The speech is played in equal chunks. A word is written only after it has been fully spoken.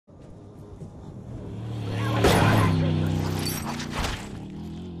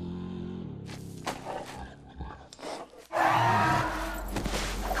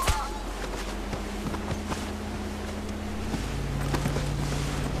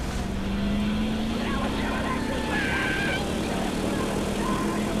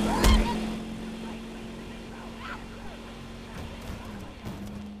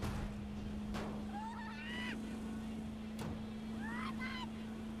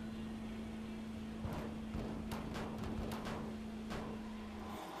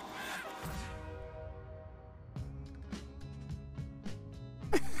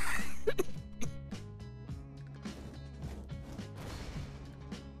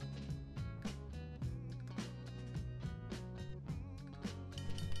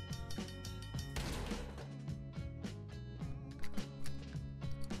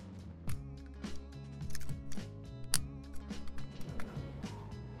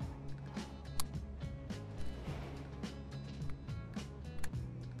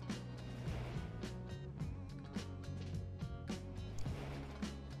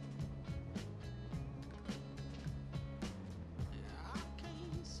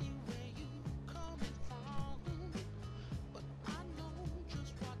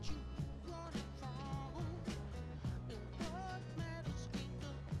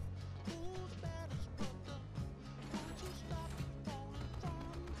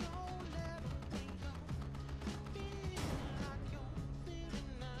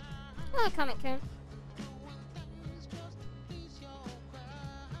Oh, Comic Coon.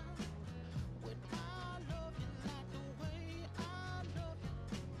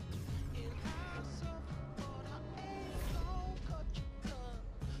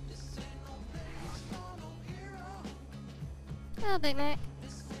 Oh, Big Mac.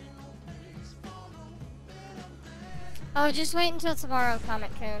 Oh, just wait until tomorrow,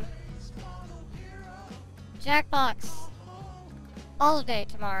 Comic Coon. Jackbox. All day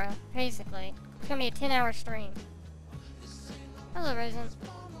tomorrow, basically. It's gonna be a 10-hour stream. Hello, Raisin.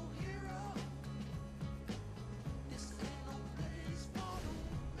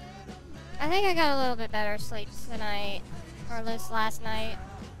 I think I got a little bit better sleep tonight, or at least last night.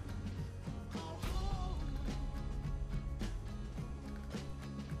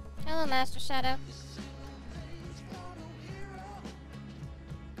 Hello, Master Shadow.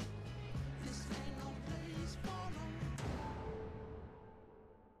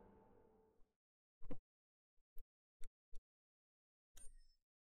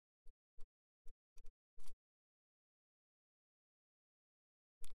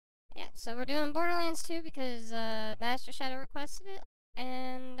 Yeah, so we're doing Borderlands 2 because Master Shadow requested it,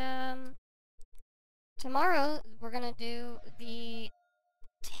 and tomorrow we're gonna do the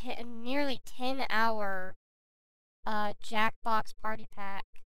nearly 10-hour Jackbox Party Pack,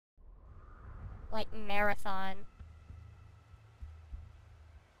 like, marathon.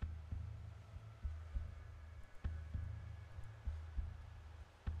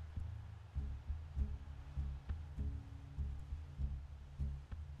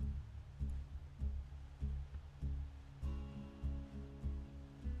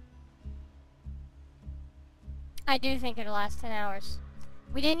 I do think it'll last 10 hours.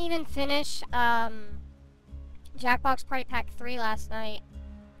 We didn't even finish Jackbox Party Pack 3 last night,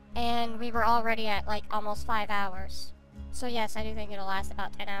 and we were already at like almost 5 hours. So yes, I do think it'll last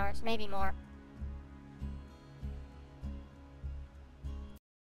about 10 hours, maybe more.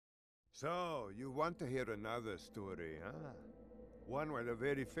 So, you want to hear another story, huh? One where the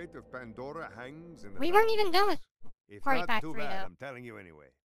very fate of Pandora hangs in the We weren't even done with If Party not Pack too 3 bad, though. I'm telling you anyway.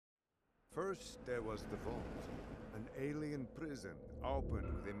 First, there was the vault. An alien prison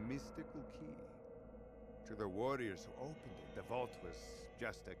opened with a mystical key. To the warriors who opened it, the vault was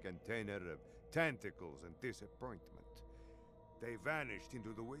just a container of tentacles and disappointment. They vanished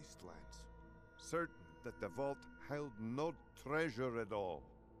into the wastelands, certain that the vault held no treasure at all.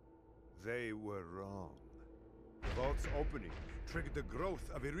 They were wrong. The vault's opening triggered the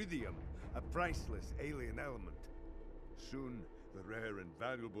growth of iridium, a priceless alien element. Soon, the rare and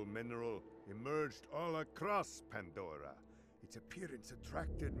valuable mineral emerged all across Pandora. Its appearance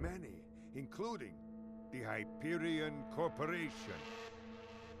attracted many, including the Hyperion Corporation.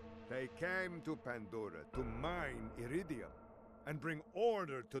 They came to Pandora to mine iridium and bring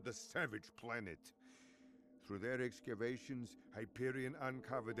order to the savage planet. Through their excavations, Hyperion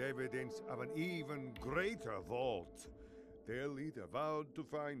uncovered evidence of an even greater vault. Their leader vowed to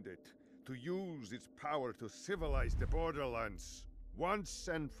find it, to use its power to civilize the Borderlands, once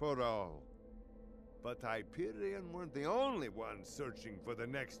and for all. But Hyperion weren't the only ones searching for the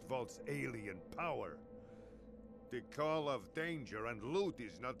next vault's alien power. The call of danger and loot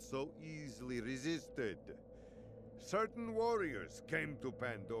is not so easily resisted. Certain warriors came to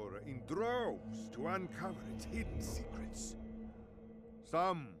Pandora in droves to uncover its hidden secrets.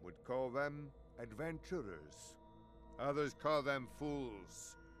 Some would call them adventurers. Others call them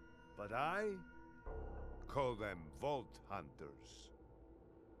fools. But I call them Vault Hunters.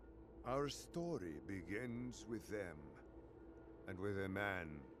 Our story begins with them, and with a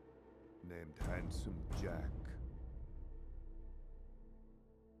man named Handsome Jack.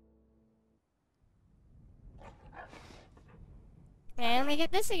 And we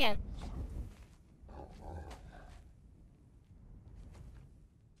get this again.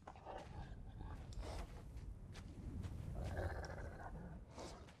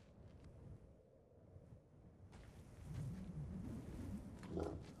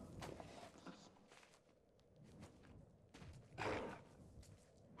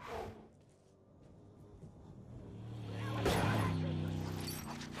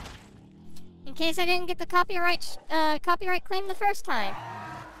 In case I didn't get the copyright claim the first time.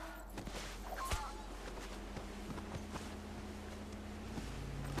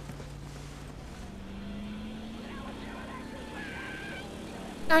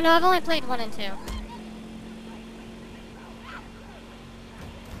 Oh no, I've only played 1 and 2.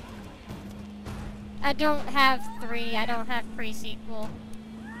 I don't have 3, I don't have pre-sequel.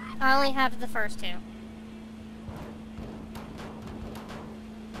 I only have the first 2.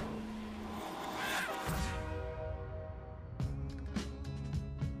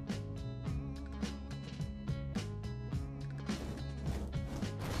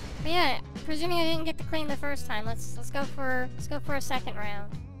 But yeah, presuming I didn't get the claim the first time, let's go for a second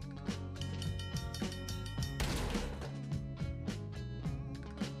round.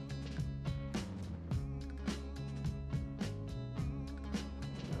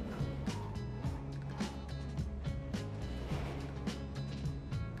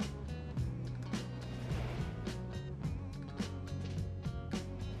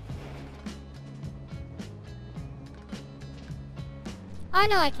 I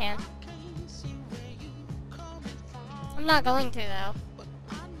know I can. I'm not going to, though.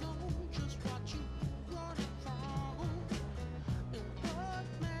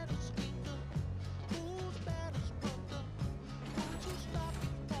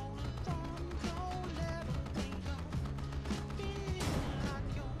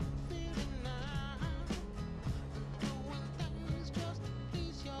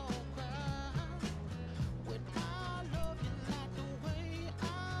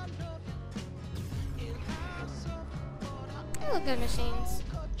 They look good machines.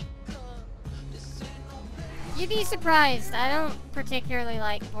 You'd be surprised. I don't particularly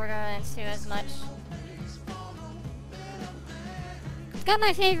like Borderlands 2 as much. It's got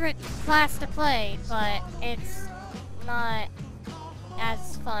my favorite class to play, but it's not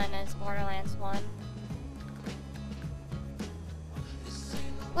as fun as Borderlands 1.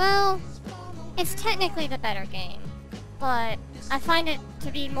 Well, it's technically the better game, but I find it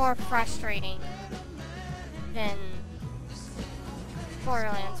to be more frustrating than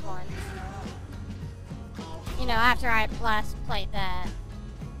Borderlands 1. You know, after I last played that.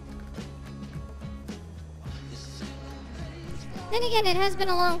 Then again, it has been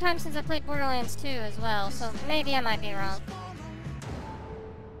a long time since I played Borderlands 2 as well, so maybe I might be wrong.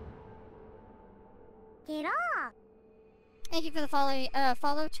 Get off! Thank you for the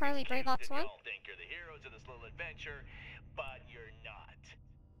follow Charlie Braybox 1. You all think you're the heroes of this little adventure, but you're not.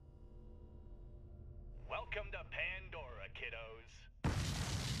 Welcome to Pandora, kiddos.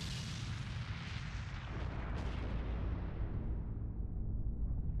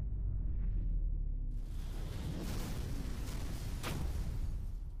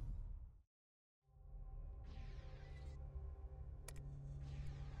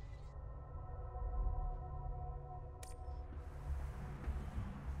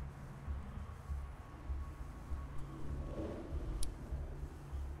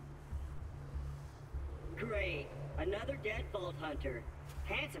 Great. Another dead Vault Hunter.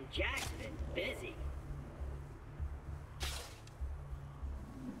 Handsome Jack's been busy.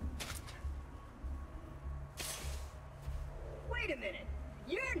 Wait a minute.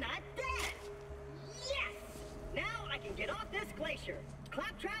 You're not dead! Yes! Now I can get off this glacier.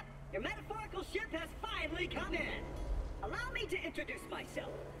 Claptrap, your metaphorical ship has finally come in. Allow me to introduce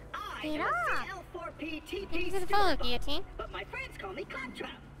myself. I am a CL4P Thank you for the follow, Guillotine. but my friends call me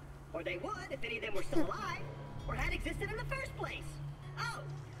Claptrap. Or they would if any of them were still alive, or had existed in the first place. Oh,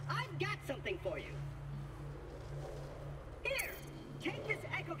 I've got something for you. Here, take this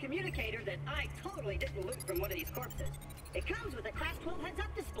echo communicator that I totally didn't loot from one of these corpses. It comes with a Class 12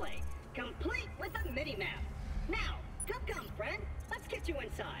 heads-up display, complete with a mini-map. Now, come, friend, let's get you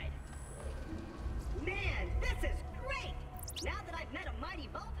inside. Man, this is great! Now that I've met a mighty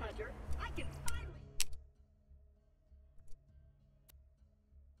Vault Hunter, I can finally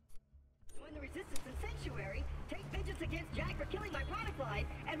join the Resistance and Sanctuary, take vengeance against Jack for killing my product line,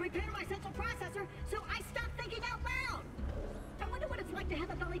 and repair my central processor so I stop thinking out loud! I wonder what it's like to have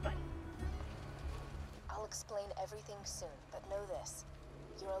a belly button. I'll explain everything soon, but know this.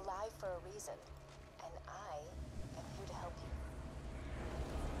 You're alive for a reason, and I am here to help you.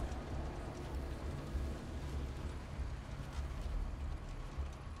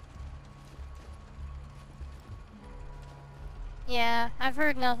 Yeah, I've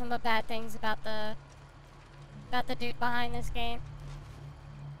heard nothing but bad things about the dude behind this game.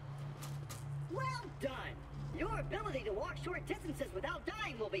 Well done! Your ability to walk short distances without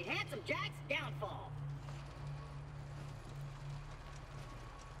dying will be Handsome Jack's downfall.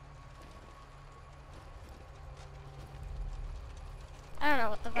 I don't know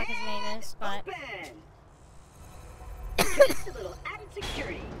what the fuck his name is, but Open! Just a little added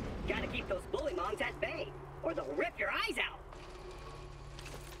security. Gotta keep those bullymongs at bay, or they'll rip your eyes out.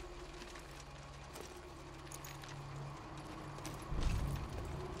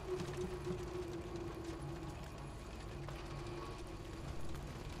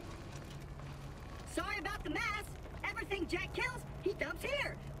 Sorry about the mess. Everything Jack kills, he dumps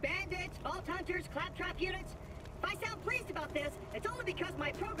here. Bandits, Vault Hunters, Claptrap units. If I sound pleased about this, it's only because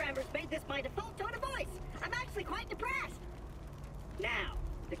my programmers made this my default tone of voice. I'm actually quite depressed. Now,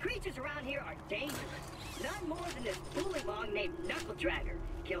 the creatures around here are dangerous. None more than this bullymong named Knuckle Dragger.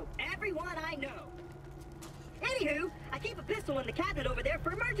 to kill everyone I know. Anywho, I keep a pistol in the cabinet over there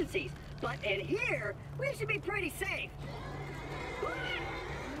for emergencies. But in here, we should be pretty safe.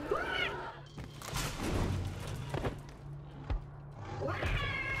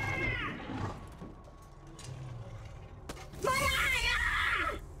 My eye!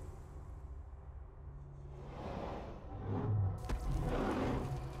 Ah!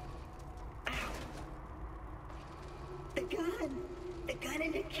 Ow. The gun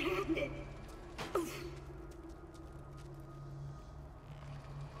in the cabinet. Oof.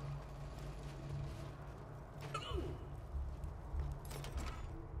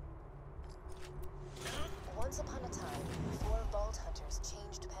 Once upon a time, 4 Vault Hunters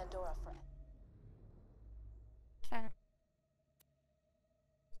changed Pandora for... Okay.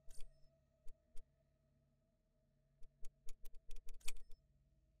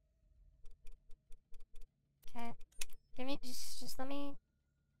 Okay. Give me, just let me...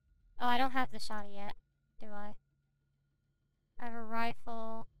 Oh, I don't have the shotty yet, do I? I have a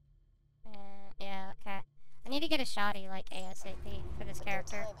rifle, and... yeah, okay. I need to get a shotty, like, ASAP for this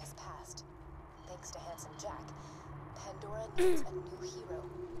character. Time has passed. Thanks to Handsome Jack, Pandora needs a new hero.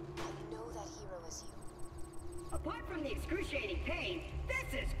 I know that hero is you. Apart from the excruciating pain,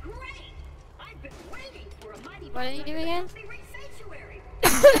 this is great! I've been waiting for a mighty... What did you do again? Sanctuary.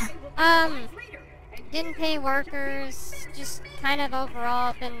 Didn't pay workers, just kind of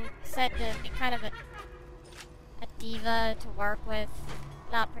overall been said to be kind of a diva to work with.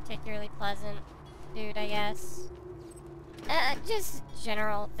 Not particularly pleasant dude, I guess. Just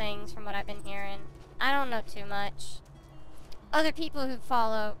general things from what I've been hearing. I don't know too much. Other people who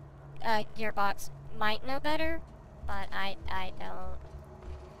follow Gearbox might know better, but I don't.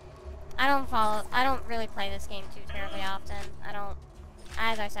 I don't really play this game too terribly often.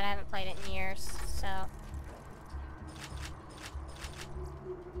 As I said, I haven't played it in years, so.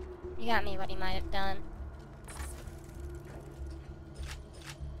 You got me what he might have done.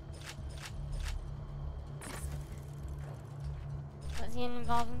 Was he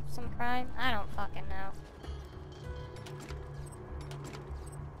involved in some crime? I don't fucking know.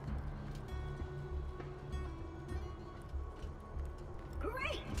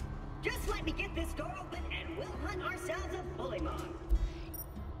 Great! Just let me get this door open and we'll hunt ourselves a bullymon.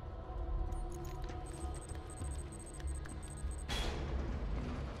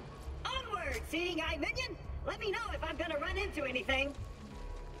 Onward, seeing eye minion! Let me know if I'm gonna run into anything.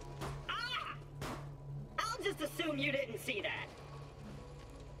 Ah! I'll just assume you didn't see that.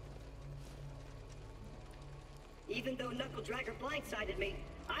 Even though Knuckle Dragger blindsided me,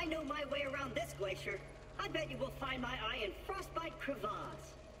 I know my way around this glacier. I bet you will find my eye in Frostbite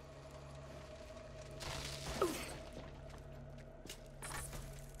Crevasse. Oof.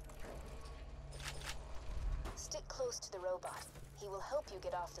 Stick close to the robot. He will help you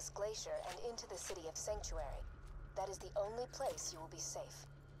get off this glacier and into the city of Sanctuary. That is the only place you will be safe.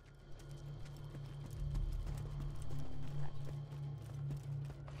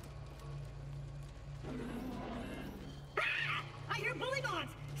 Ah! I hear bullymons!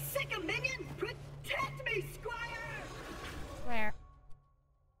 Sick of minion! Protect me, Squire! Where?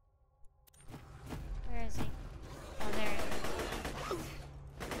 Where is he? Oh, there he is.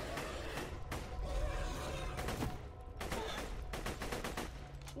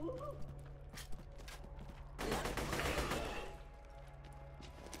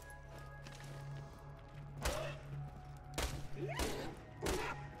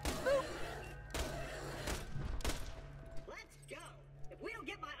 Let's go! If we don't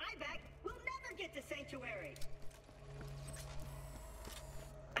get my eye back, we'll never get to Sanctuary!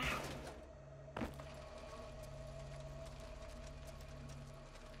 Ow!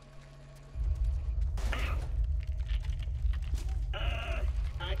 Ow!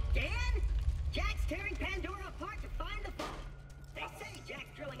 Again? Jack's tearing Pandora apart to find the vault. They say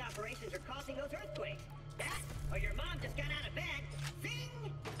Jack's drilling operations are causing those earthquakes. That, or your mom just got out of bed.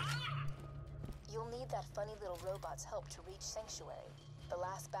 Zing! Ah! You'll need that funny little robot's help to reach Sanctuary, the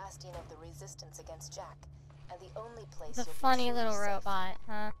last bastion of the resistance against Jack, and the only place The you'll be funny truly little safe. robot,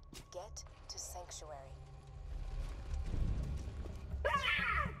 huh? Get to Sanctuary.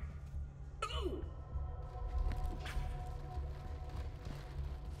 Ah! Ooh!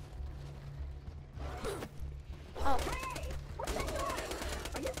 Oh. Hey! What's that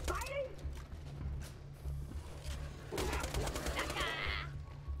noise? Are you fighting?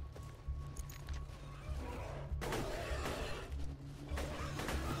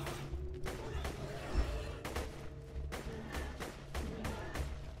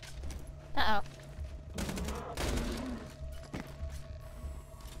 Uh-oh.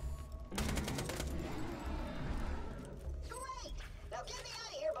 Great! Now get me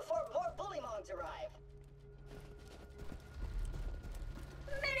out of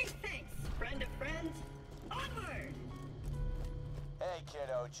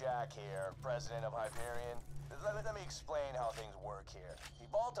Zero, Jack here, president of Hyperion. Let me explain how things work here. The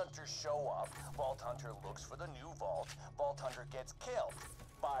Vault Hunters show up, Vault Hunter looks for the new vault, Vault Hunter gets killed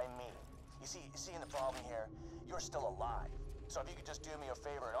by me. You see the problem here? You're still alive. So if you could just do me a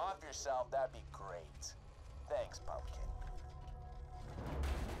favor and off yourself, that'd be great. Thanks, Pumpkin.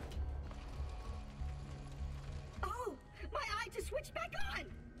 Oh, my eye just switched back on!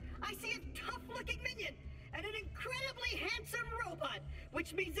 I see a tough-looking minion and an incredibly handsome robot,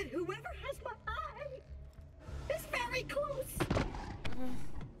 which means that whoever has my eye is very close.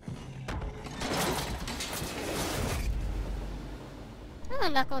 Oh,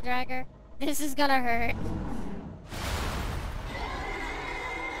 knuckle dragger. This is gonna hurt.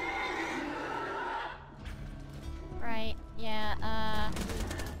 Right, yeah,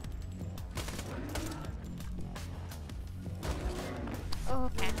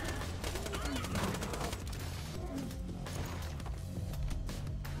 okay.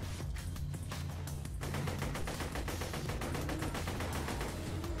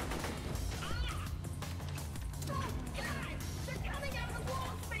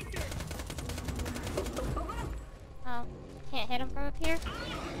 Oh, can't hit him from up here?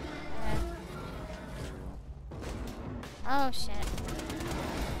 Oh shit.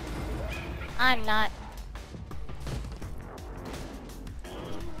 I'm not.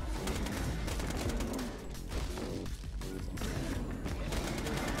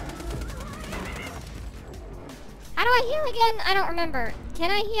 How do I heal again? I don't remember.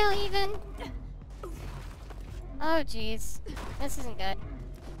 Can I heal even? Oh jeez. This isn't good.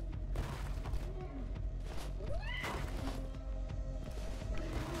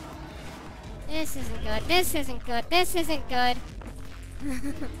 This isn't good. This isn't good. This isn't good.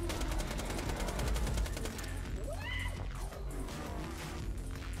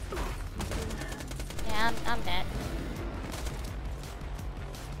 Yeah, I'm dead.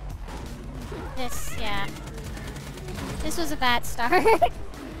 Yeah. This was a bad start.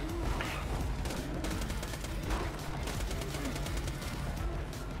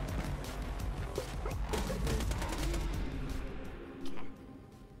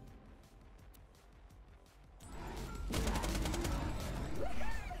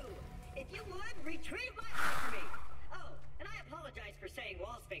 If you would, retrieve my eye for me. Oh, and I apologize for saying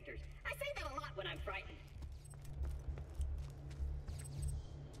wall sphincters. I say that a lot when I'm frightened.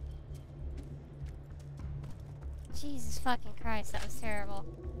 Jesus fucking Christ, that was terrible.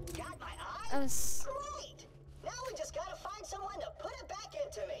 Got my eye? That was... Great! Now we just gotta find someone to put it back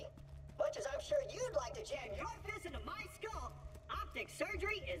into me. Much as I'm sure you'd like to jam your fist into my skull, optic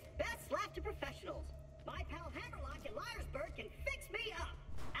surgery is best left to professionals. My pal Hammerlock in Liarsburg can fix me up.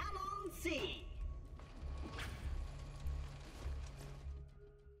 Allons-y.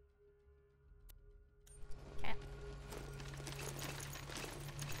 Okay.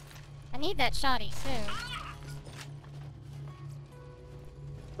 I need that shoddy soon.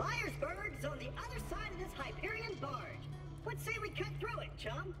 Liarsburg's on the other side of this Hyperion barge. What say we cut through it,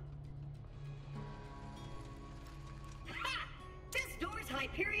 chum? Ha! This door's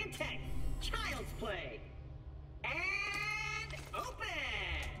Hyperion tech. Child's play. And open!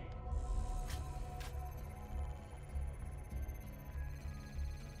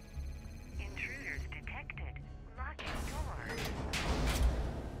 Intruders detected. Locking door.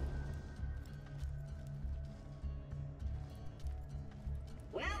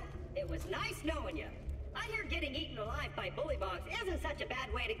 Well, it was nice knowing you. I hear getting eaten alive by bullybogs isn't such a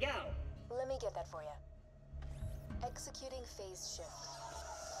bad way to go. Let me get that for you. Executing phase shift.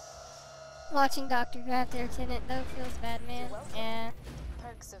 Watching Dr. Draft Lieutenant though feels bad, man. Yeah.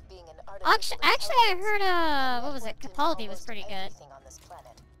 Perks of being an artificial Actually, I heard, what was it? Capaldi was pretty good. everything on this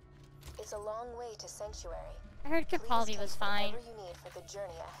planet. It's a long way to Sanctuary. I heard Please Capaldi take was fine. whatever you need for the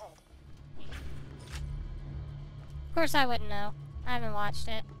journey ahead. Of course I wouldn't know. I haven't watched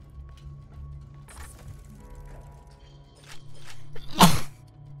it.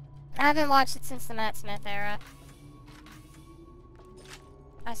 I haven't watched it since the Matt Smith era.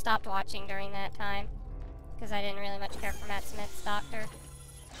 I stopped watching during that time. Because I didn't really much care for Matt Smith's Doctor.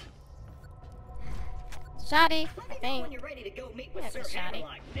 Shoddy, Let I me know think. when you're ready to go meet with That's Sir a shoddy.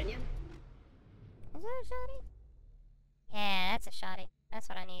 Hammerlock, minion. Is that a shoddy? Yeah, that's a shoddy. That's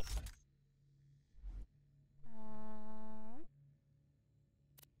what I need.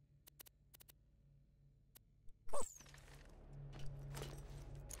 Cool.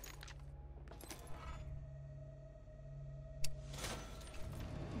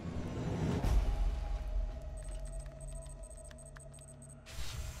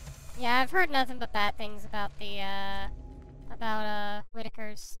 Yeah, I've heard nothing but bad things about the,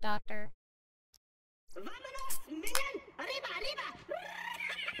 Whitaker's doctor. Vamonos, minion! Arriba, arriba!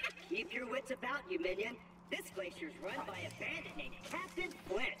 Keep your wits about you, minion. This glacier's run by a bandit named Captain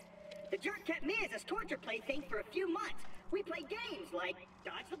Flint. The jerk kept me as his torture plaything for a few months. We played games like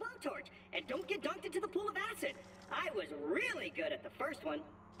Dodge the Blowtorch and Don't Get Dunked into the Pool of Acid. I was really good at the first one.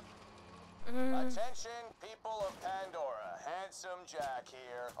 Attention, people of Pandora. Handsome Jack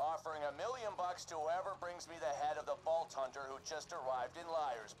here, offering $1 million to whoever brings me the head of the Vault Hunter who just arrived in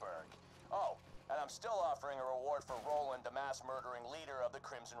Liarsburg. Oh, and I'm still offering a reward for Roland, the mass-murdering leader of the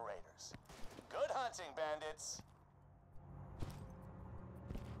Crimson Raiders. Good hunting, bandits!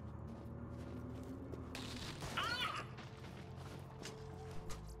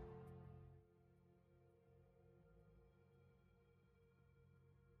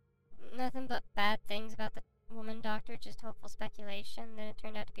 Nothing but bad things about the woman doctor, just hopeful speculation. Then it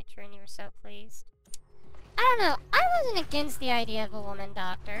turned out to be true and you were so pleased. I don't know, I wasn't against the idea of a woman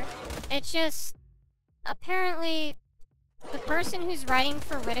doctor. It's just, apparently, the person who's writing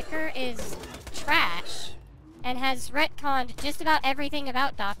for Whitaker is trash. And has retconned just about everything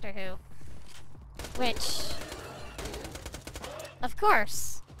about Doctor Who. Which, of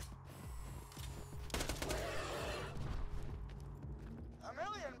course. $1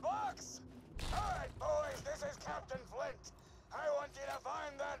 million? Alright, boys, this is Captain Flint. I want you to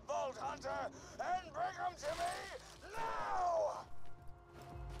find that Vault Hunter and bring him to me now!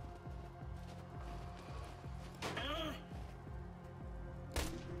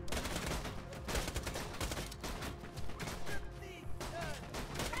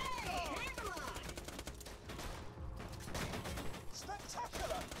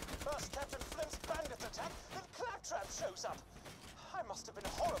 Spectacular! First Captain Flint's bandit attack, then Claptrap shows up. I must have been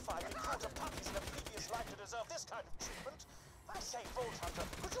horrifyingly caught of puppies in a previous life to deserve this kind of treatment. I say, Vault Hunter,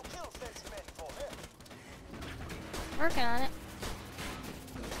 could you kill Flint's men for me? Working on it.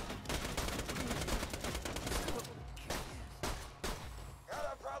 Got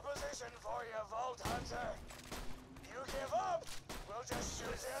a proposition for you, Vault Hunter. You give up, we'll just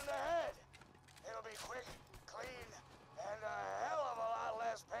shoot you in the head. It'll be quick, clean, and a hell of a lot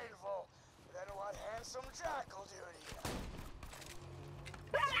less painful than what Handsome Jack will do to you.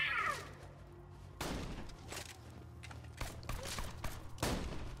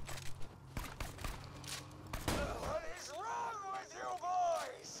 What is wrong with you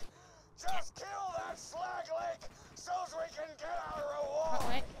boys? Just kill that slag lake so we can get our reward.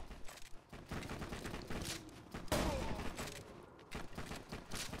 Wait.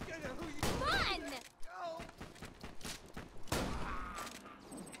 Run!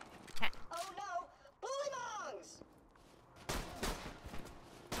 Oh no! Bullywongs!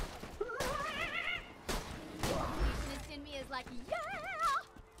 Weakness in me is like, yeah!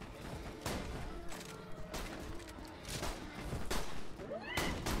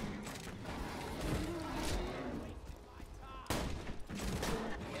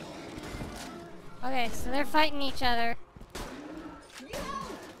 Okay, so they're fighting each other.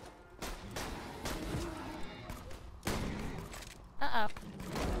 Uh-oh.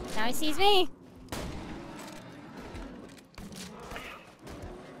 Now he sees me!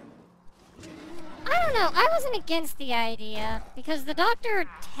 I don't know, I wasn't against the idea, because the doctor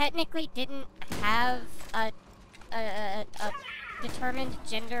technically didn't have a determined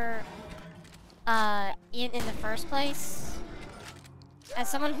gender, in the first place. As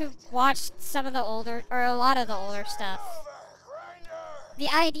someone who watched some of the older, or a lot of the older stuff, the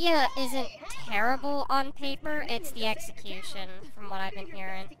idea isn't terrible on paper, it's the execution, from what I've been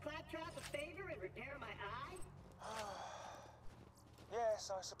hearing. Claptrap a favor and repair my eye?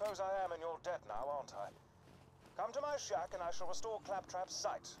 Yes, I suppose I am in your debt now, aren't I? Come to my shack and I shall restore Claptrap's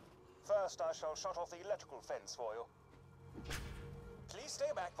sight. First, I shall shut off the electrical fence for you. Please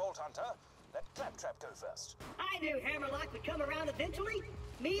stay back, Vault Hunter. Let Claptrap go first. I knew Hammerlock would come around eventually.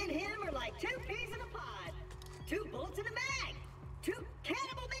 Me and him are like two peas in a pod. 2 bullets in a mag. 2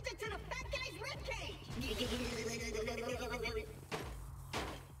 cannibal midgets in a fat guy's ribcage.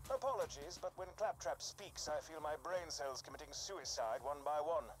 Apologies, but when Claptrap speaks, I feel my brain cells committing suicide one by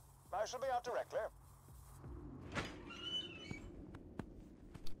one. I shall be out directly.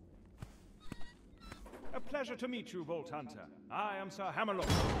 A pleasure to meet you, Vault Hunter. I am Sir Hammerlock.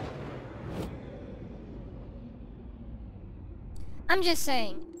 I'm just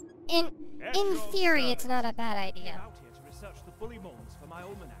saying, in theory, it's not a bad idea. Out here to research the bully moles for my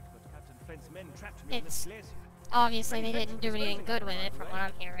almanac, but Captain Flint's men trapped me on It's this glacier. obviously they didn't do anything good with it, from what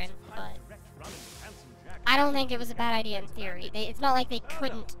I'm hearing, but I don't think it was a bad idea in theory. It's not like they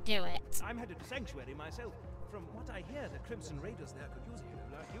couldn't do it. I'm headed to Sanctuary myself. From what I hear, the Crimson Raiders there could use a hero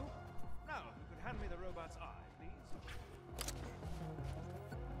like you. Now, you could hand me the robot's eye, please.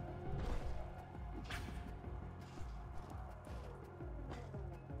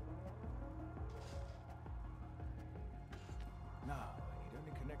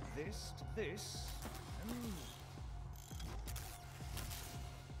 this to this, and...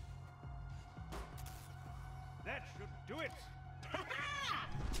 That should do it! Ha-ha!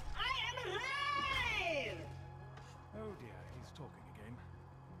 I am alive! Oh dear, he's talking again.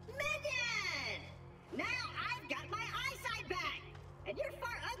 Minion! Now I've got my eyesight back! And you're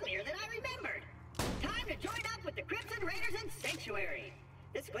far uglier than I remembered! Time to join up with the Crimson Raiders in Sanctuary!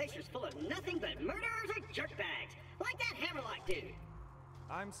 This glacier's full of nothing but murderers or jerkbags, like that Hammerlock dude!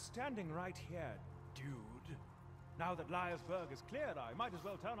 I'm standing right here, dude. Now that Liarsburg is cleared, I might as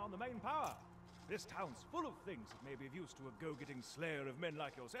well turn on the main power. This town's full of things that may be of use to a go-getting slayer of men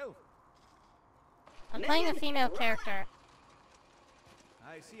like yourself. I'm playing a female character.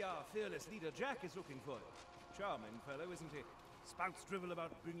 I see our fearless leader Jack is looking for you. Charming fellow, isn't he? Spouts drivel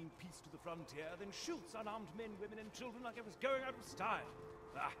about bringing peace to the frontier, then shoots unarmed men, women, and children like it was going out of style.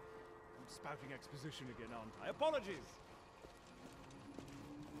 Ah, I'm spouting exposition again, aren't I? Apologies!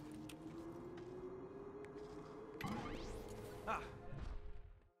 Ah.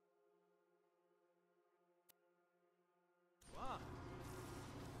 Wow.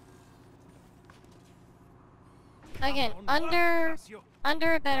 Again, under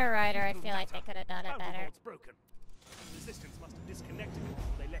a better writer, I feel like they could have done it better. Broken. Resistance must have disconnected it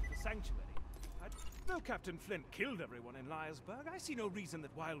before they left the sanctuary. Though Captain Flint killed everyone in Liarsburg, I see no reason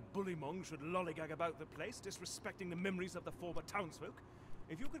that wild bullymong should lollygag about the place, disrespecting the memories of the former townsfolk.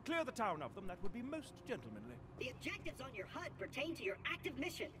 If you could clear the town of them, that would be most gentlemanly. The objectives on your HUD pertain to your active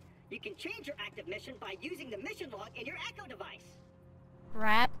mission. You can change your active mission by using the mission log in your Echo device.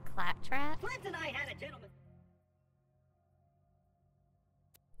 Rap claptrap? Flint and I had a gentleman...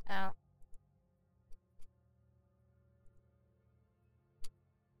 Oh.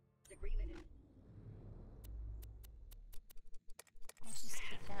 Let's just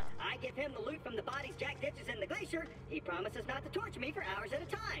keep going. I give him the loot from the bodies Jack ditches in the glacier. He promises not to torture me for hours at a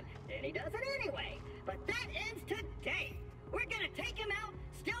time. And he does it anyway. But that ends today. We're gonna take him out,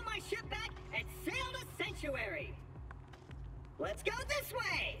 steal my ship back, and sail to Sanctuary. Let's go this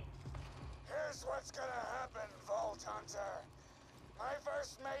way! Here's what's gonna happen, Vault Hunter. My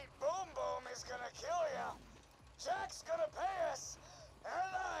first mate, Boom Boom, is gonna kill you. Jack's gonna pay us,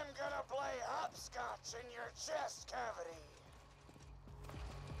 and I'm gonna play hopscotch in your chest cavity.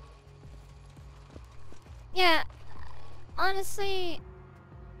 Yeah, honestly,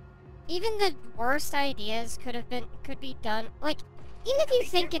 even the worst ideas could be done. Like, even if you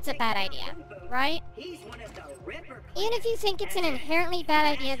think it's a bad idea, right? He's one of the Ripper Clan. Even if you think it's an inherently bad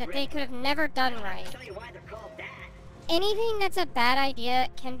idea that they could have never done right, I'll tell you why they're called that. anything that's a bad idea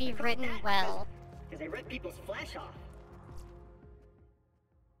can be written well. Because they rip people's flesh off.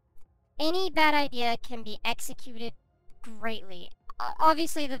 Any bad idea can be executed greatly.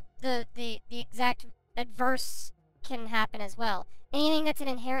 Obviously, the exact adverse can happen as well. Anything that's an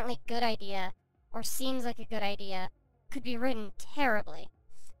inherently good idea, or seems like a good idea, could be written terribly.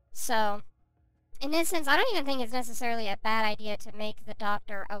 So, in this sense, I don't even think it's necessarily a bad idea to make the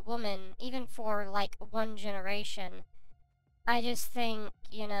Doctor a woman, even for, like, one generation. I just think,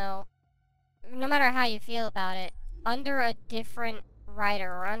 you know, no matter how you feel about it, under a different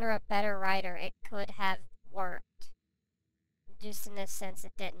writer, or under a better writer, it could have worked. Just in this sense,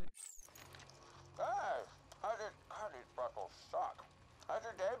 it didn't. Hey, how did Freckles suck? How's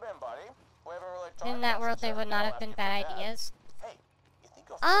your day been, buddy? We haven't really talked In that about world, since they would not have been bad Dad. ideas. Hey, you think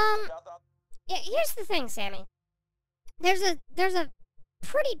you'll Yeah, here's the thing, Sammy. There's a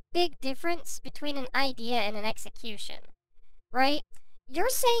pretty big difference between an idea and an execution, right? You're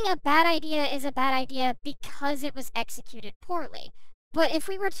saying a bad idea is a bad idea because it was executed poorly. But if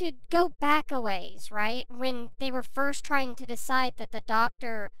we were to go back a ways, right, when they were first trying to decide that the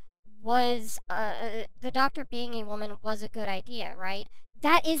Doctor being a woman was a good idea, right?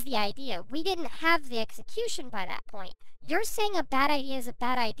 That is the idea. We didn't have the execution by that point. You're saying a bad idea is a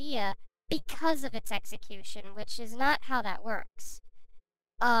bad idea because of its execution, which is not how that works.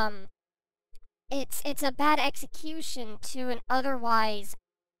 It's a bad execution to an otherwise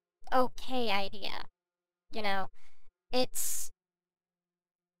okay idea. You know, it's...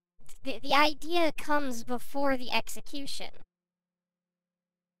 The idea comes before the execution.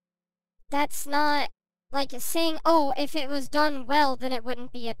 That's not like saying, oh, if it was done well, then it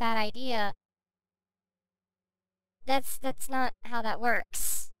wouldn't be a bad idea. That's not how that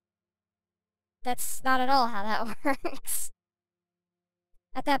works. That's not at all how that works.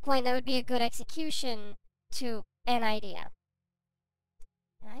 At that point, that would be a good execution to an idea.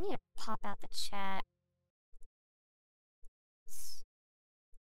 I need to pop out the chat.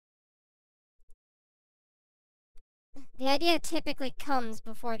 The idea typically comes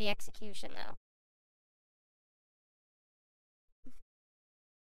before the execution, though.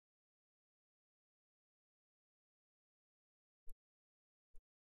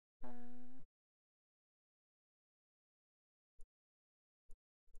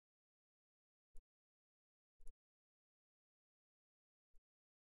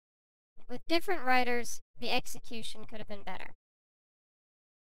 with different writers, the execution could have been better.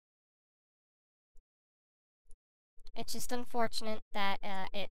 It's just unfortunate that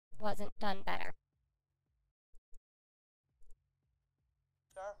it wasn't done better.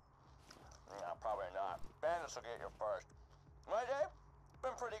 Sir? No, probably not. Bandits will get you first. My day?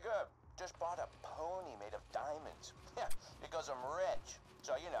 Been pretty good. Just bought a pony made of diamonds. Yeah, because I'm rich.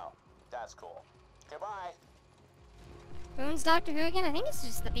 So, you know, that's cool. Goodbye. Who's Doctor Who again? I think it's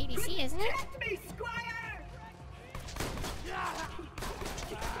just the BBC, isn't it? Protect me, Squire!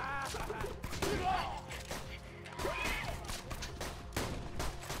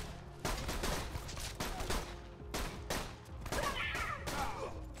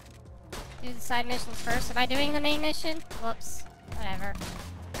 Do the side missions first. Am I doing the main mission? Whoops. Whatever.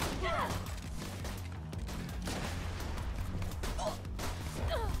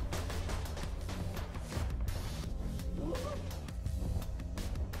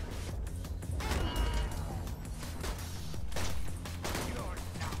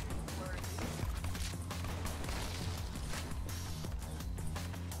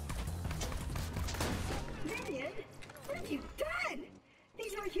 Minion, what have you done?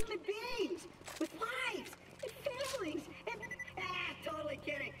 These are human beings with lives and families and totally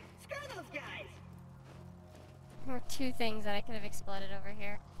kidding. Screw those guys. There were two things that I could have exploded over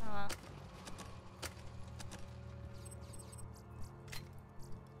here. Oh well.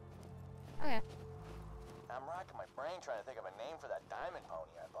 Okay. I'm racking my brain trying to think of a name for that diamond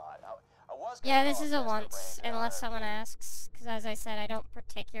pony I bought. I was Yeah, gonna this call is it a Mr. once, Brain unless Power. someone asks. Because as I said, I don't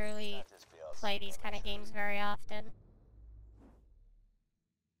particularly That just feels play these kind of games very often.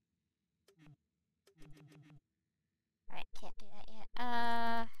 Alright, can't do that yet.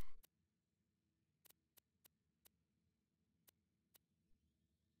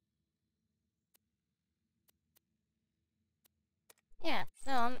 Yeah,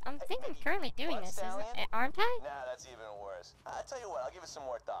 no, I'm think I'm currently doing What, this, Stallion? aren't I? Nah, that's even worse. I tell you what, I'll give it some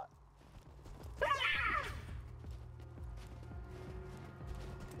more thought.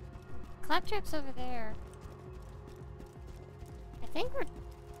 Claptrap's over there. I think we're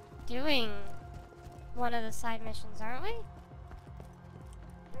doing one of the side missions, aren't we?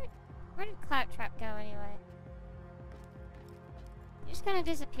 Where did Claptrap go anyway? You just kind of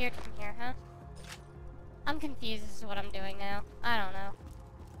disappeared from here, huh? I'm confused as to what I'm doing now. I don't know.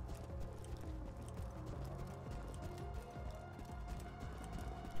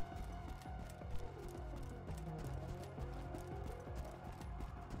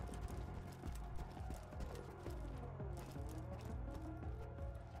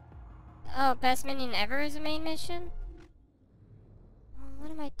 Oh, best minion ever is a main mission? Well,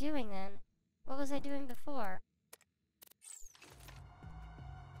 what am I doing then? What was I doing before?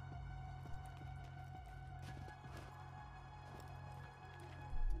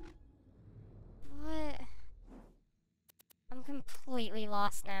 What? I'm completely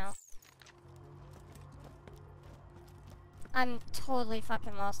lost now. I'm totally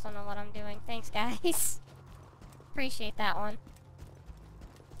fucking lost on what I'm doing. Thanks, guys. Appreciate that one.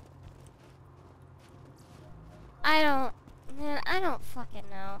 Man, I don't fucking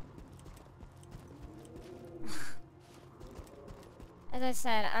know. As I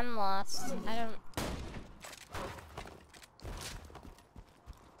said, I'm lost. I don't...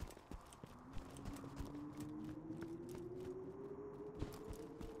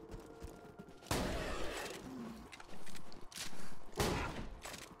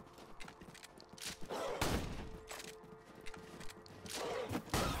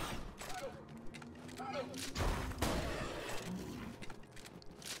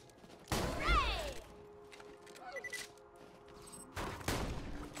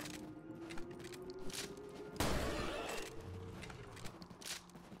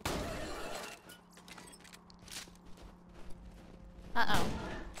 Uh-oh.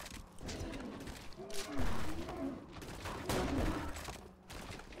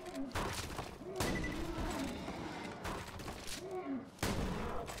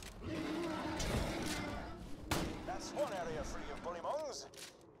 That's one area free of bullymongs.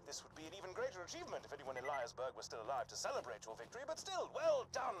 This would be an even greater achievement if anyone in Liarsburg was still alive to celebrate your victory, but still, well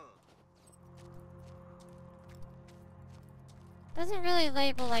done. Doesn't really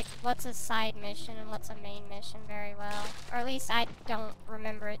label, like, what's a side mission and what's a main mission very well. Or at least I don't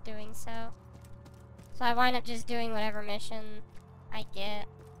remember it doing so. So I wind up just doing whatever mission I get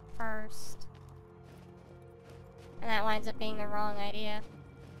first. And that winds up being the wrong idea.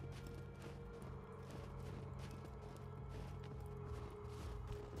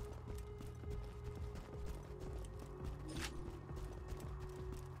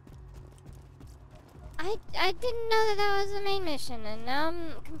 I didn't know that that was the main mission, and now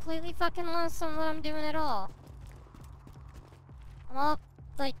I'm completely fucking lost on what I'm doing at all. I'm all,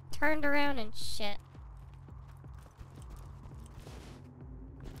 like, turned around and shit.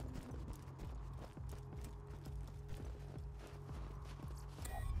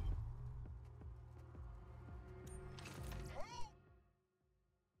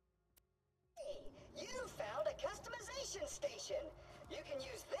 You found a customization station. You can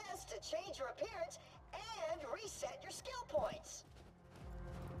use this to change your appearance and reset your skill points.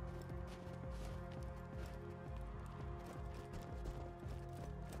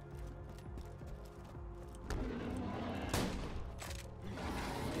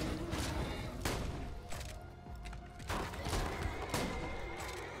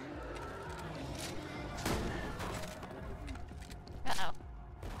 Uh-oh.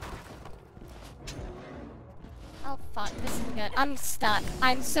 Oh fuck, this isn't good. I'm stuck.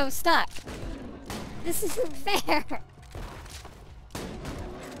 I'm so stuck. This isn't fair.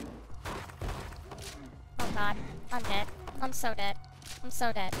 Oh god. I'm dead. I'm so dead. I'm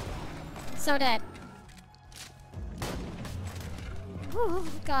so dead. I'm so dead. Oh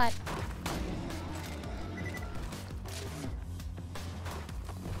god.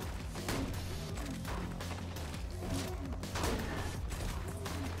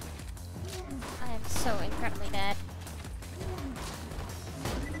 I am so incredibly dead.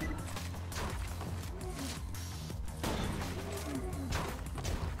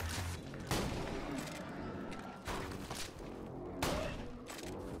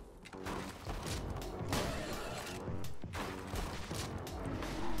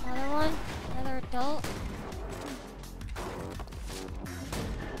 Another one? Another adult?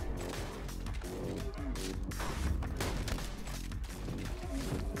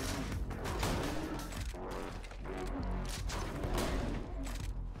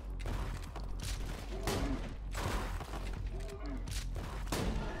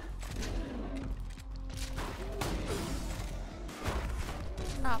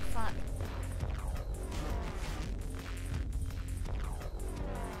 Oh fuck.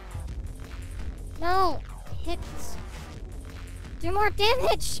 No! Hit! Do more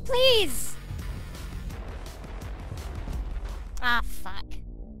damage, please! Ah, fuck.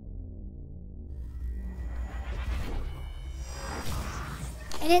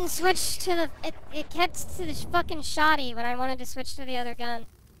 I didn't switch to the... It kept to the fucking shotty when I wanted to switch to the other gun.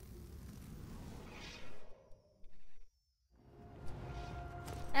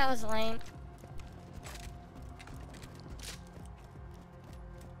 That was lame.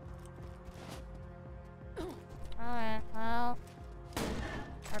 Alright, well...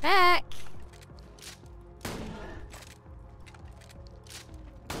 We're back!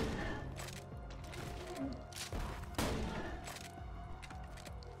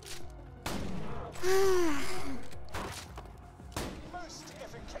 Most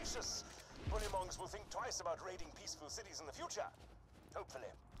efficacious. Bullymongs will think twice about raiding peaceful cities in the future. Hopefully.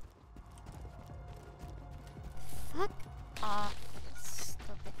 Fuck off,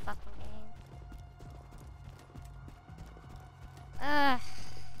 stupid fucking game.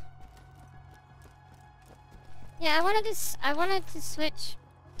 Yeah, I wanted to switch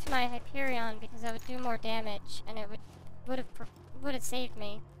to my Hyperion because I would do more damage and it would have saved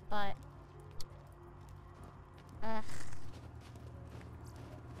me, but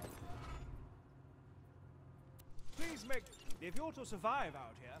Please make... If you're to survive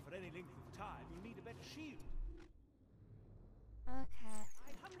out here for any length of time, you'll need a better shield. okay.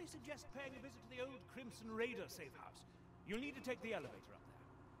 I humbly suggest paying a visit to the old Crimson Raider safe house. You'll need to take the elevator up there.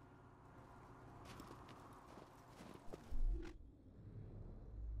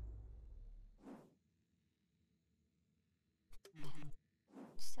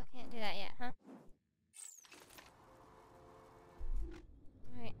 Still can't do that yet, huh?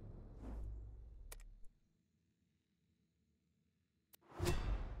 Alright.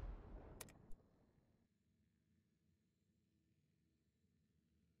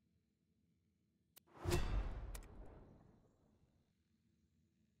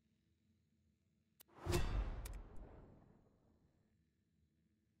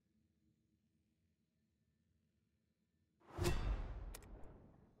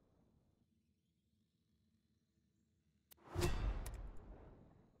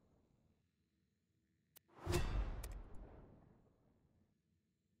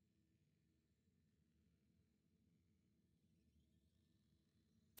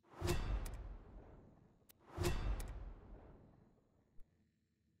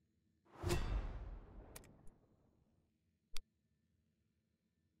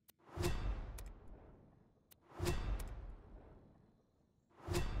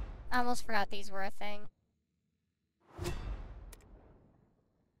 I almost forgot these were a thing.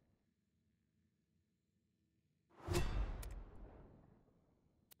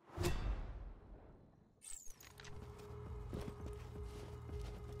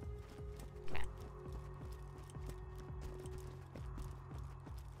 Okay.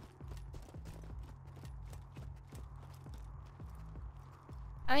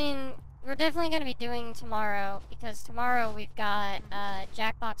 I mean, we're definitely going to be doing tomorrow, because tomorrow we've got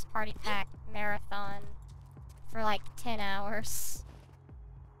Jackbox Party Pack Marathon for like 10 hours.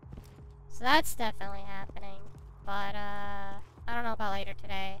 So that's definitely happening. But, I don't know about later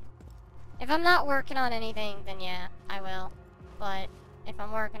today. If I'm not working on anything, then yeah, I will. But if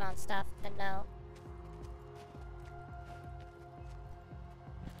I'm working on stuff, then no.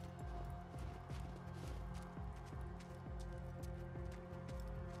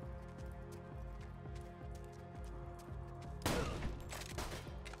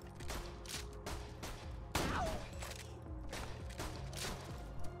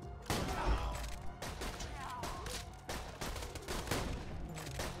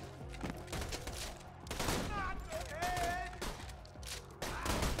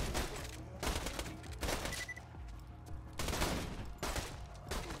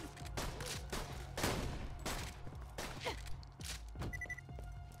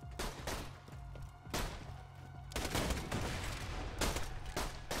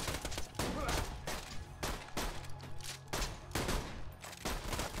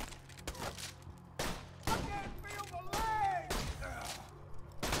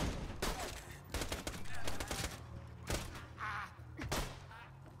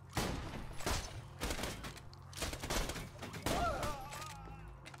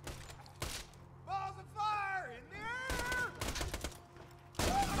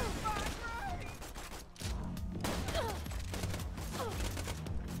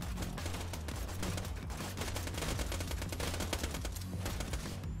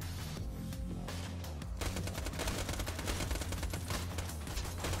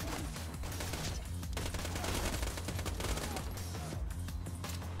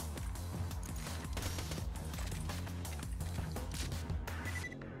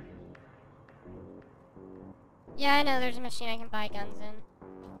 Yeah, I know there's a machine I can buy guns in.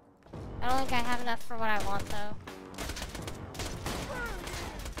 I don't think I have enough for what I want, though.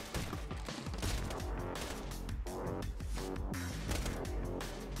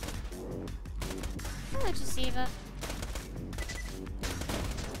 Hello, Jasiva.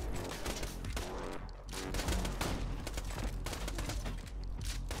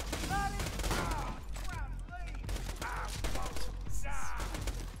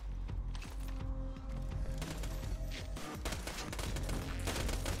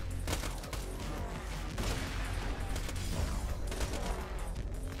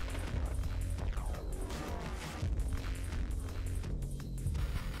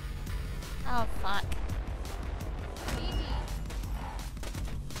 Oh, fuck.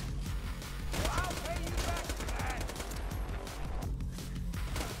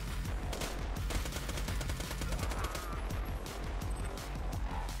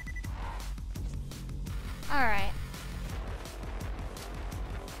 Alright.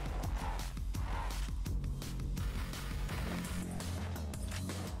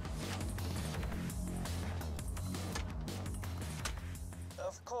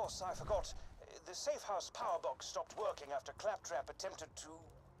 Of course, I forgot. The safe house power box stopped working after Claptrap attempted to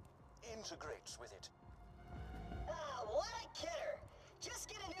integrate with it. What a kidder! Just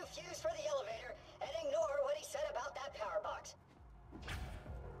get a new fuse for the elevator and ignore what he said about that power box.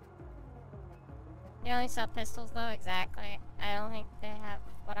 You only sell pistols, though? Exactly. I don't think they have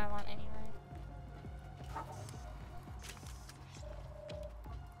what I want anyway.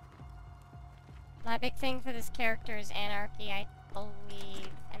 My big thing for this character is anarchy, I believe,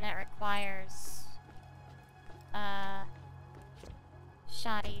 and that requires,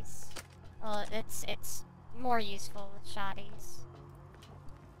 shotties. Well, it's more useful with shotties.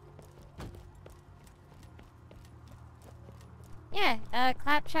 Yeah,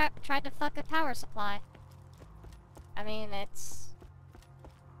 Claptrap tried to fuck a power supply. I mean,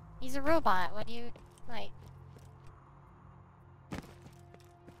 he's a robot, what do you, like...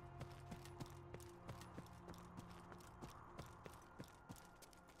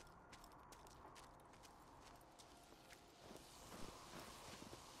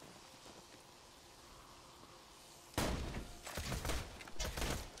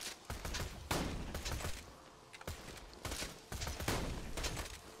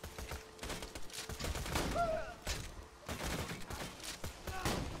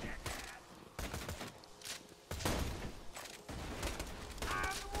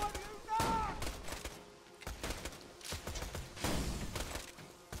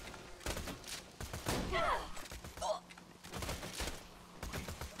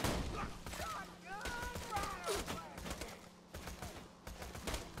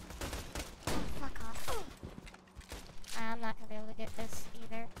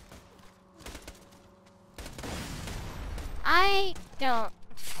 don't.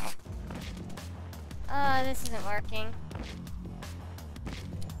 This isn't working.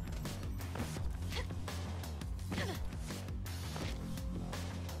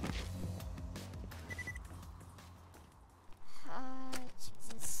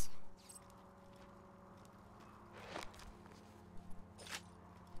 Jesus.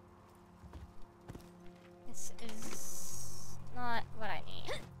 This is not what I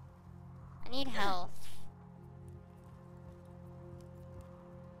need. I need health.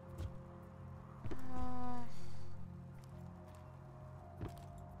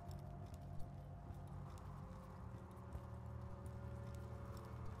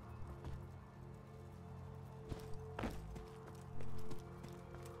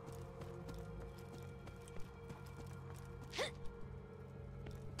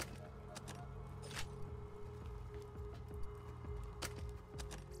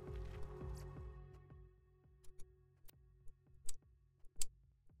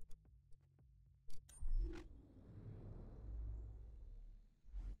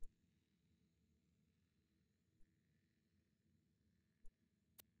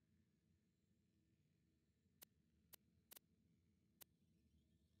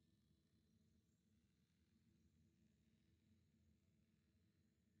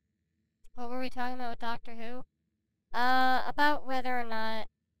 What were we talking about with Doctor Who? About whether or not,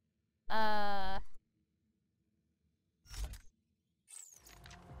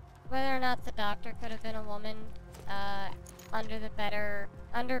 whether or not the Doctor could have been a woman, under better,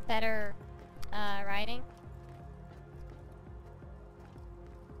 writing.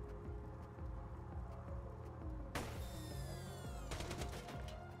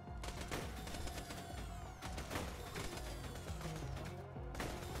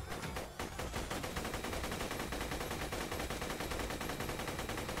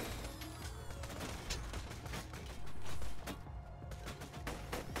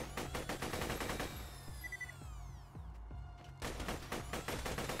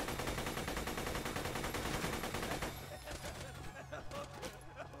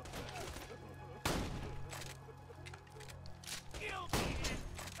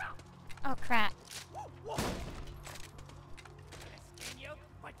 Oh crap.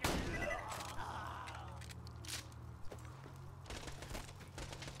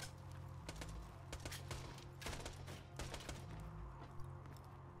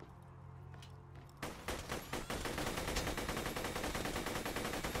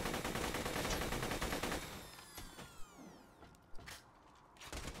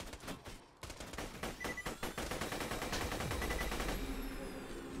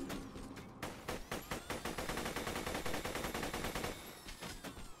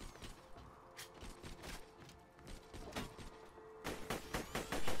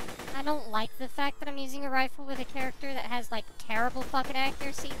 I don't like the fact that I'm using a rifle with a character that has, like, terrible fucking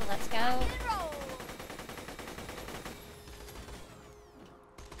accuracy, but let's go.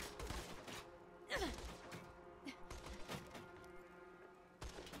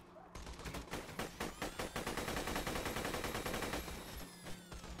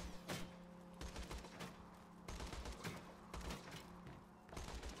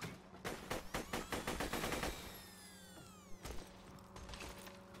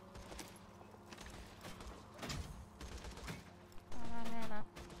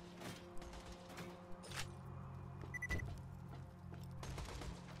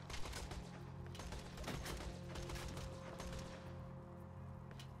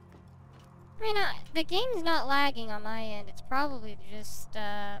 I mean, the game's not lagging on my end. It's probably just,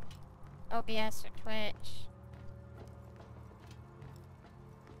 OBS or Twitch.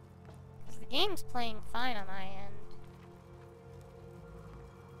 'Cause the game's playing fine on my end.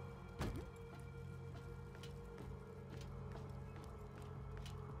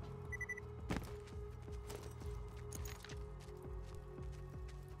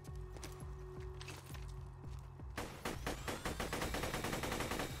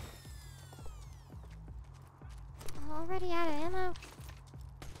 Already out of ammo?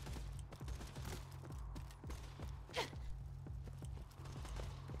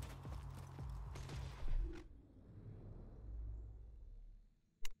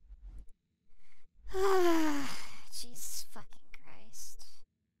 Jesus fucking Christ.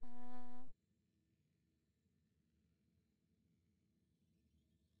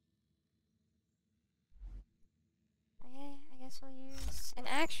 Okay, I guess we'll use an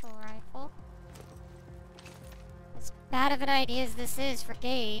actual rifle. As bad of an idea as this is for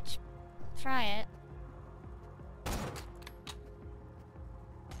Gage, I'll try it.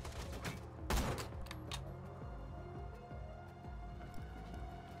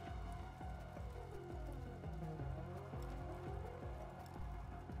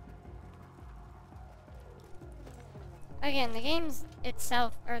 Again, the game's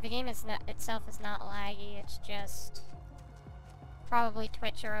itself, or the game is not, itself is not laggy, it's just probably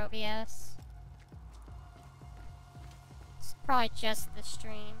Twitch or OBS. It's probably just the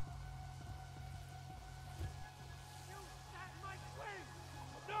stream. You sat my twin!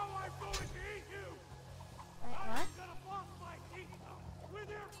 Now I'm going to eat you! Wait, what? I'm gonna boss my teeth out with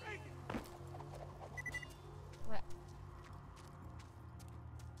your bacon! What?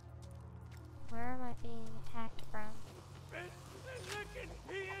 Where am I being attacked from?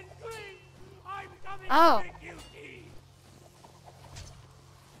 I'm coming Oh! to make you eat!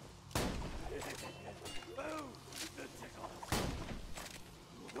 Oh, the tickle!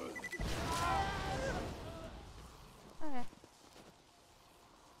 Okay.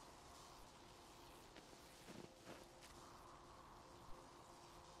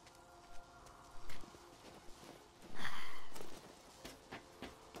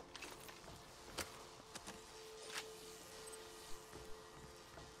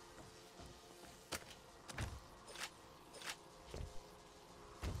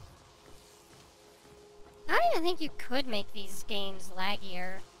 I don't even think you could make these games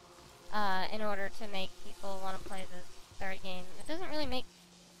laggier, in order to make people want to play the third game. It doesn't really make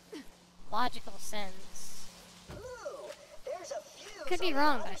logical sense. Ooh, there's a fuse Could be on the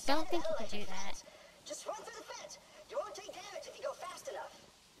wrong, but other I side don't of think the you can do elevator that. fence. Just run through the fence. You won't take damage if you go fast enough.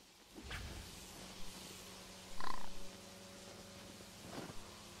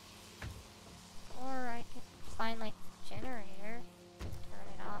 Or I could find, like, a generator, turn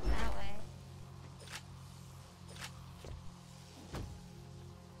it off that way.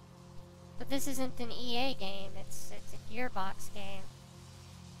 But this isn't an EA game, it's a Gearbox game.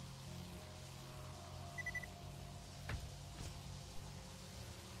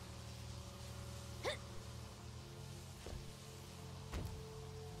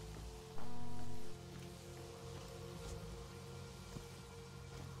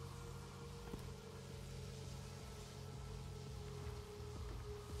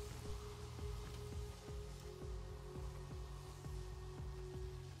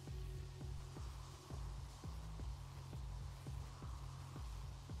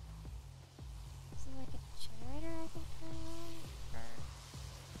 Is there like a generator I can turn on? Or...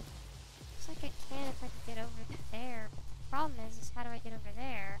 Looks like I can if I can get over there, but the problem is how do I get over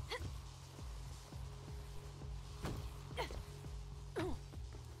there? Can I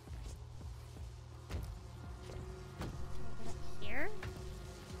get up here?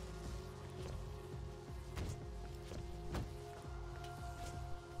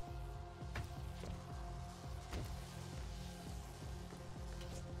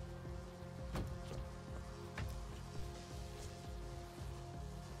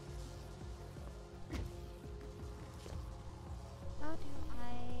 How do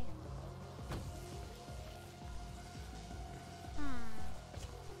I...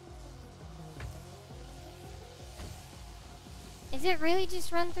 Is it really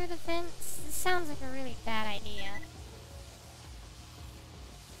just run through the fence? This sounds like a really bad idea.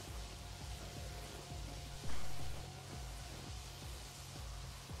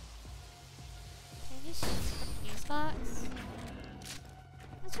 Can I just shoot the fuse box?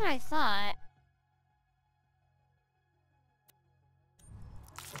 That's what I thought.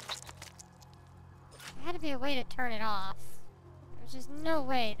 There had to be a way to turn it off. There's just no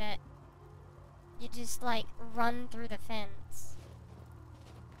way that you just, like, run through the fence.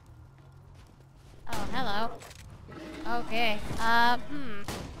 Oh, hello. Okay, hello,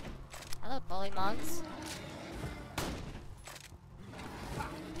 bully monks.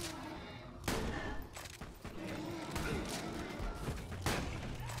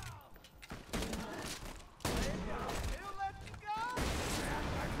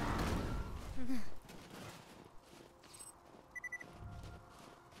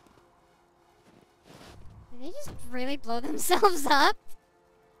 Did they just really blow themselves up?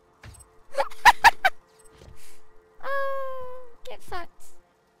 Oh, get fucked.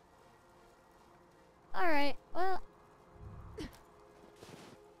 Alright, well.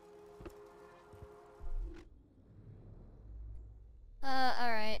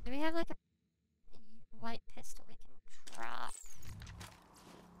 Alright. Do we have like a white pistol we can drop?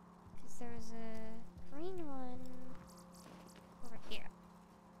 Because there's a green one over here.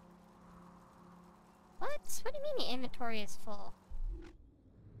 What? What do you mean the inventory is full?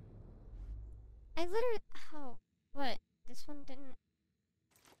 I literally... Oh, what? This one didn't...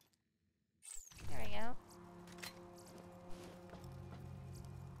 There we go.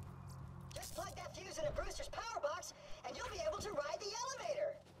 Just plug that fuse in a Brewster's power box, and you'll be able to ride the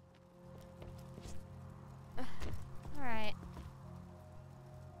elevator. Alright.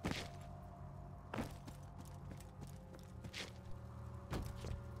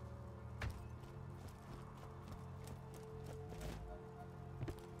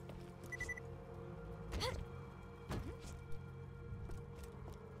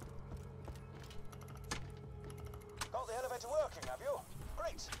 the elevator working, have you?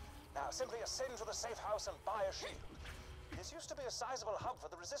 Great. Now simply ascend to the safe house and buy a shield. This used to be a sizable hub for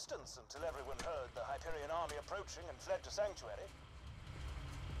the Resistance until everyone heard the Hyperion army approaching and fled to Sanctuary.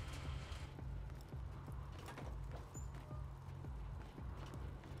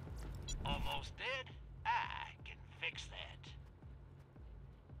 Almost dead? I can fix that.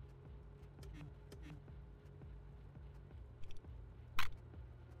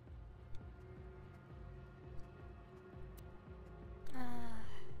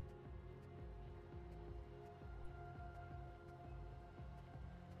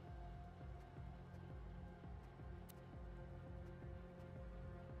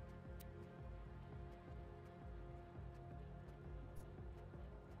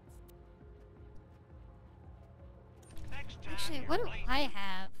 Actually, what do I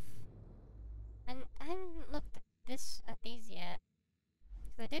have? And I haven't looked at these yet.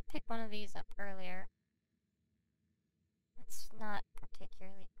 Because I did pick one of these up earlier. It's not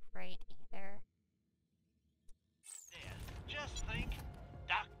particularly great either. Yeah, just think,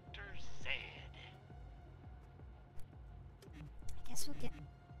 Dr. Zed. I guess we'll get...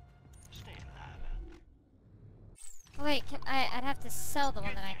 Stay alive. Oh wait, I'd have to sell the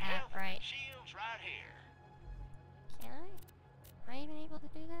one that I have, right? Shields right here. Can I? Am I even able to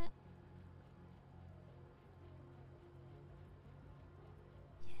do that?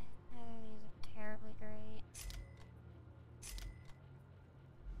 Yeah, neither of these are terribly great.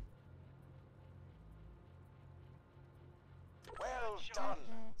 Well done.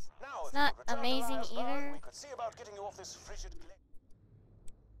 Now, It's if not you return to amazing Liar's either. Berg, we could see about getting you off this frigid planet.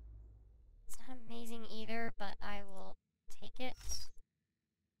 It's not amazing either, but I will take it.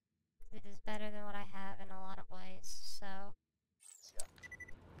 It is better than what I have in a lot of ways, so...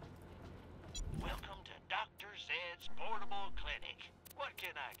 Welcome to Dr. Zed's Portable Clinic. What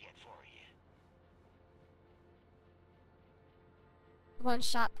can I get for you? 1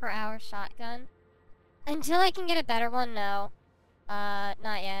 shot per hour shotgun. Until I can get a better one, no.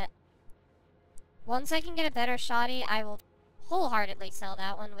 Not yet. Once I can get a better shotty, I will wholeheartedly sell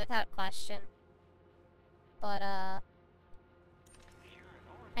that one without question. But, I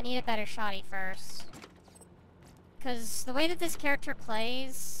need a better shotty first. Because the way that this character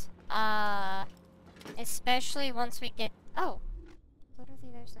plays, especially once we get... Oh!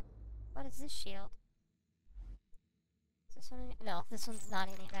 Literally, there's a... What is this shield? Is this one any... No, this one's not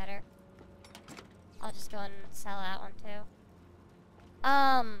any better. I'll just go and sell that one, too.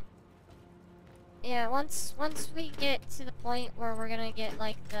 Yeah, once we get to the point where we're gonna get,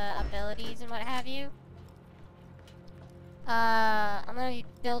 like, the abilities and what have you, I'm gonna be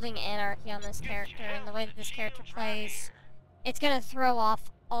building anarchy on this character, and the way that this character plays, it's gonna throw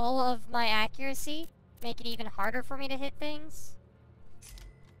off all of my accuracy, make it even harder for me to hit things,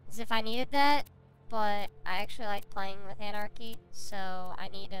 as if I needed that, but I actually like playing with anarchy, so I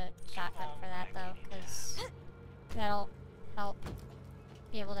need a shotgun for that, though, because that'll help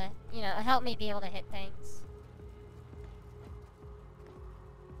be able to, you know, help me be able to hit things.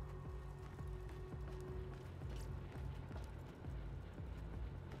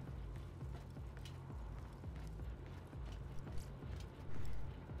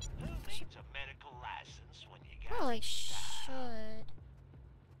 Who needs a medical license when you got Probably should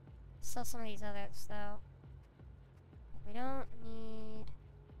sell some of these others, though. We don't need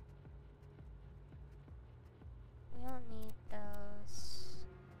those.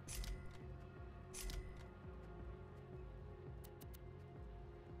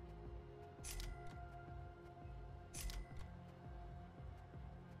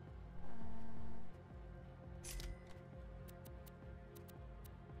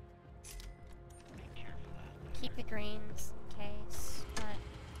 Keep the greens in case, but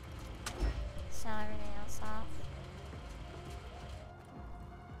sell everything else off.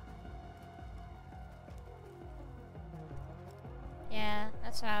 Yeah,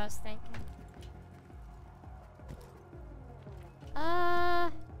 that's what I was thinking.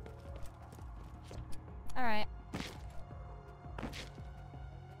 Alright.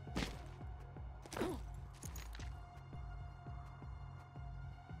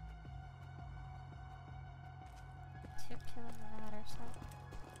 Two killing that or something.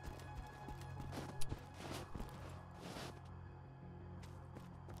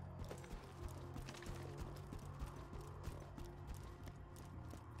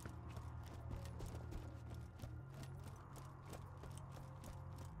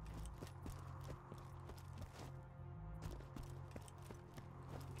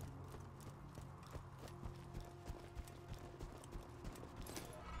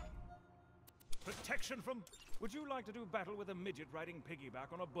 Protection from... Would you like to do battle with a midget riding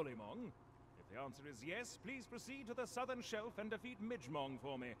piggyback on a bullymong? If If the answer is yes, please proceed to the southern shelf and defeat Midgemong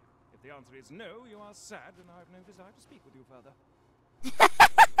for me. If the answer is no, you are sad, and I have no desire to speak with you further.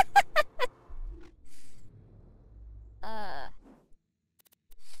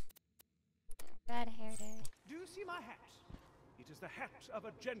 Bad hair day. Do you see my hat? It is the hat of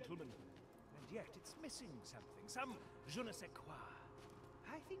a gentleman. And yet it's missing something. Some je ne sais quoi.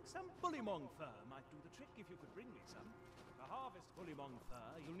 I think some bullymong fur might do the trick if you could bring me some. To harvest bullymong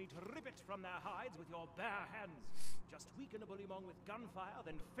fur, you'll need to rip it from their hides with your bare hands. Just weaken a bullymong with gunfire,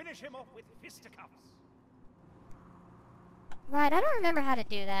 then finish him off with fisticuffs. Right, I don't remember how to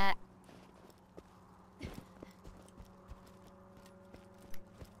do that.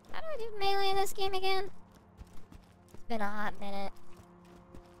 How do I do melee in this game again? It's been a hot minute.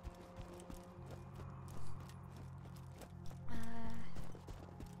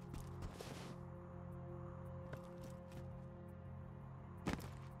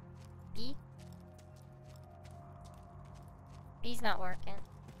 B? B's not working.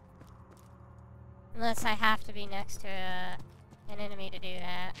 Unless I have to be next to an enemy to do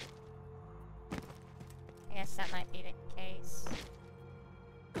that. I guess that might be the case.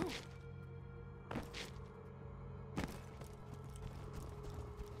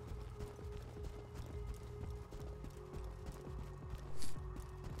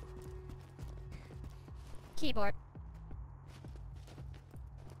 Keyboard.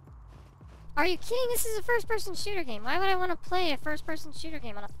 Are you kidding? This is a first-person shooter game. Why would I want to play a first-person shooter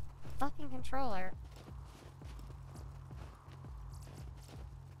game on a fucking controller?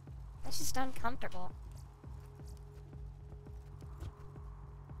 That's just uncomfortable.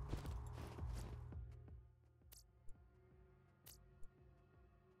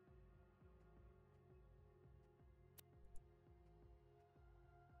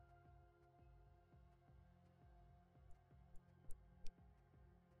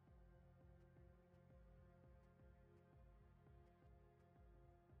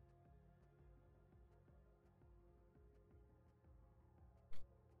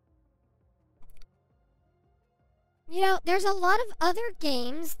 You know, there's a lot of other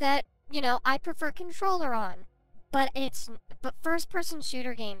games that, you know, I prefer controller on. But first-person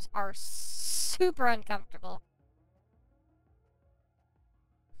shooter games are super uncomfortable.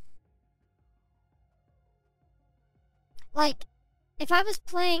 Like, if I was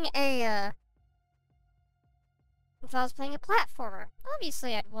playing a platformer,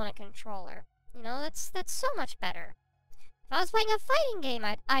 obviously I'd want a controller. You know, that's so much better. If I was playing a fighting game,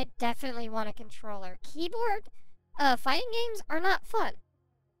 I'd definitely want a controller. Keyboard? Fighting games are not fun.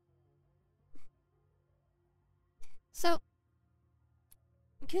 So,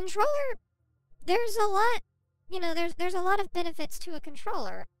 controller, there's a lot, you know, there's a lot of benefits to a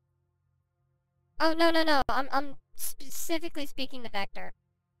controller. Oh, no, I'm specifically speaking to Vector.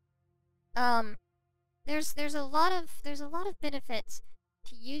 There's a lot of benefits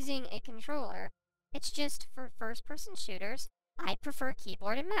to using a controller. It's just for first-person shooters, I prefer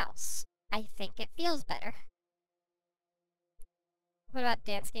keyboard and mouse. I think it feels better. What about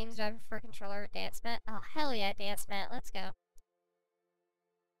dance games? Do I prefer controller or dance mat? Oh, hell yeah, dance mat. Let's go.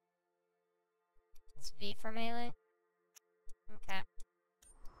 It's V for melee. Okay.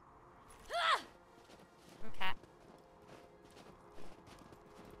 Okay.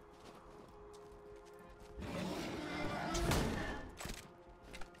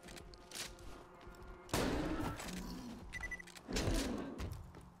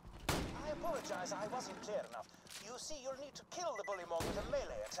 I apologize, I wasn't clear enough. You see, you'll need to kill the bullymong with a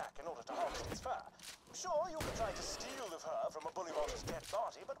melee attack in order to harvest its fur. Sure, you can try to steal the fur from a bullymong's dead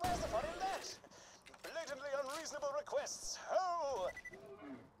body, but where's the fun in that? Blatantly unreasonable requests. Oh!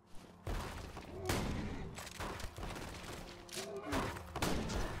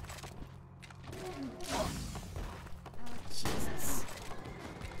 Oh, Jesus.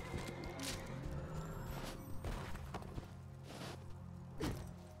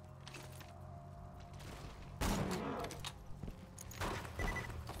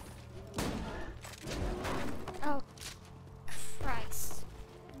 Oh, Christ.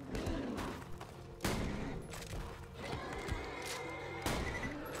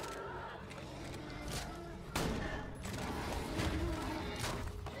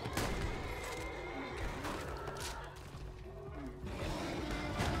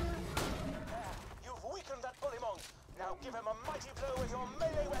 You've weakened that bullymong. Now give him a mighty blow with your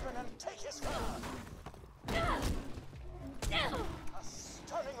melee weapon and take his fur. A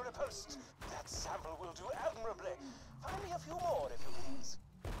stunning riposte. That sample will do admirably. Find me a few more, if you please.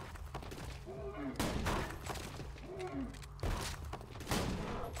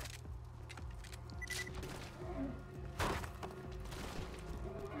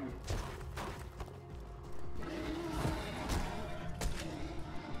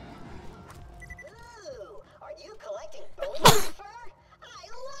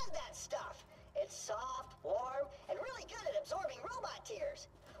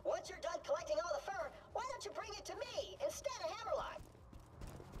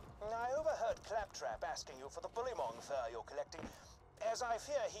 Claptrap asking you for the Bullymong fur you're collecting, as I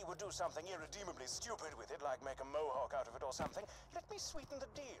fear he would do something irredeemably stupid with it, like make a mohawk out of it or something. Let me sweeten the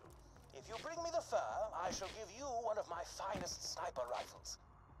deal. If you bring me the fur, I shall give you one of my finest sniper rifles.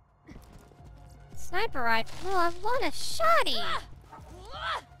 Sniper rifle? I want a shotty!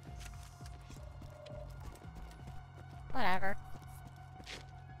 Whatever.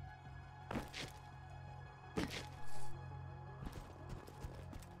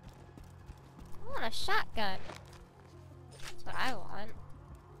 I want a shotgun. That's what I want.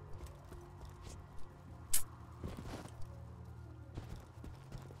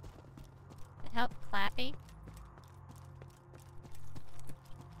 It helped Clappy.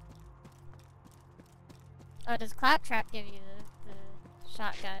 Oh, does Claptrap give you the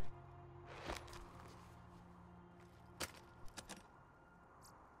shotgun?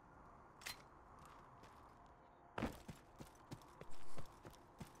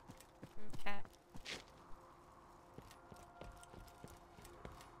 Okay.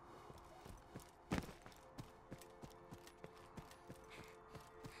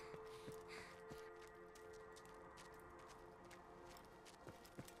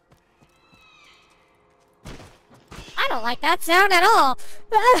 I don't like that sound at all.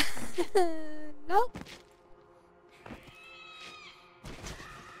 Nope.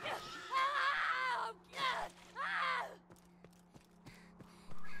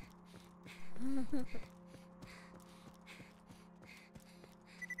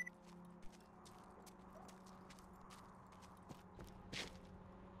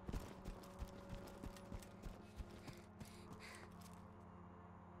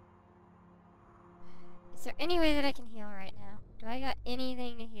 Is there any way that I can heal right now? Do I got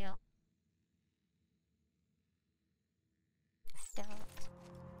anything to heal? I don't.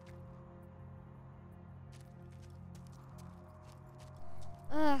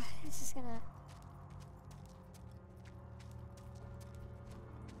 Ugh, this is gonna...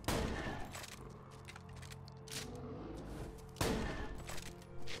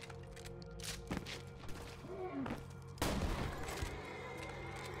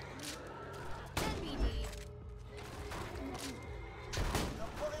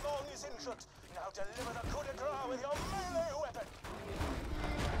 Deliver the coup de grace with your melee weapon.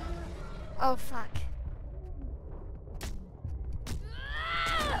 Oh, fuck.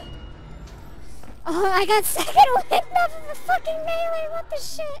 Oh, I got second wind off of the fucking melee. What the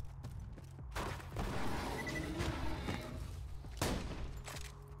shit?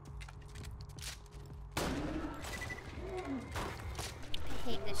 I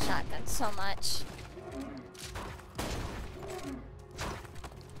hate this shotgun so much.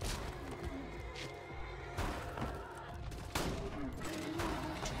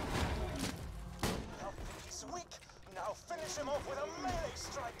 Finish him off with a melee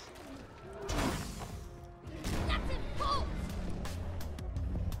strike. That's it, pull!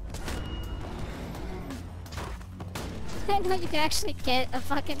 I didn't know you could actually get a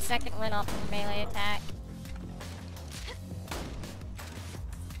fucking second win off of a melee attack.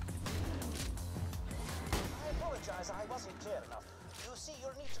 I apologize, I wasn't clear enough. You see,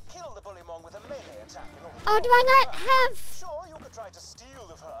 you'll need to kill the Bullymong with a melee attack in order to... Oh, do I not have... Sure, you could try to steal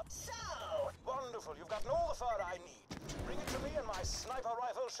the fur. So! Wonderful, you've gotten all the fur I need. Bring it to me and my sniper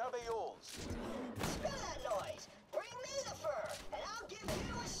rifle shall be yours. Spell that noise! Bring me the fur, and I'll give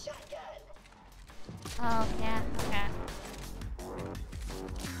you a shotgun! Oh, yeah, okay.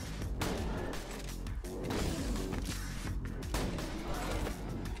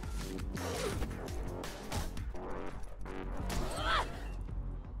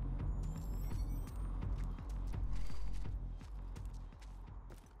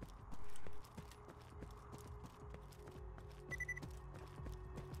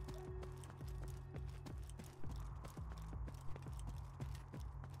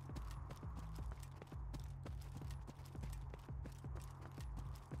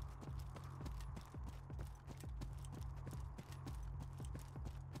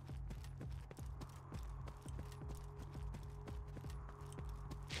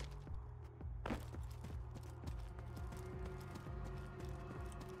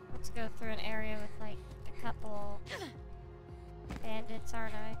 Let's go through an area with like a couple bandits,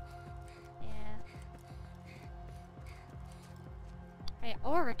 aren't I? Yeah. Hey,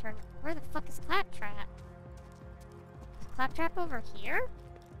 or return. Where the fuck is Claptrap? Is Claptrap over here?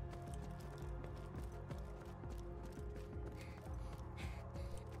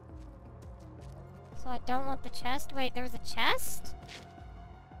 So I don't want the chest? Wait, there was a chest?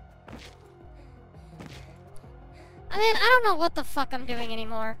 I mean, I don't know what the fuck I'm doing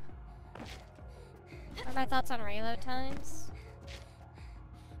anymore. What are my thoughts on reload times?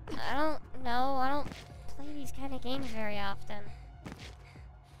 I don't know. I don't play these kind of games very often.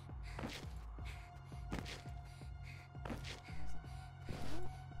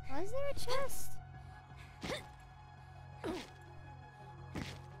 Was there a chest?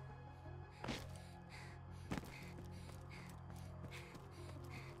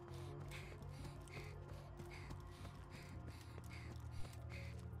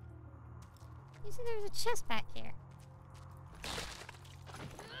 You said there was a chest back here.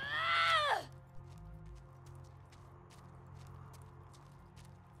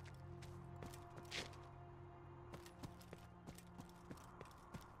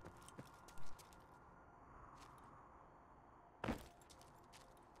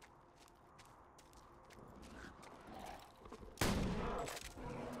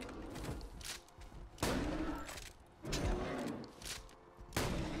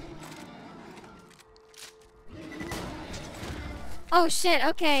 Oh shit,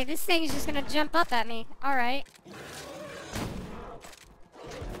 okay, this thing's just gonna jump up at me. Alright.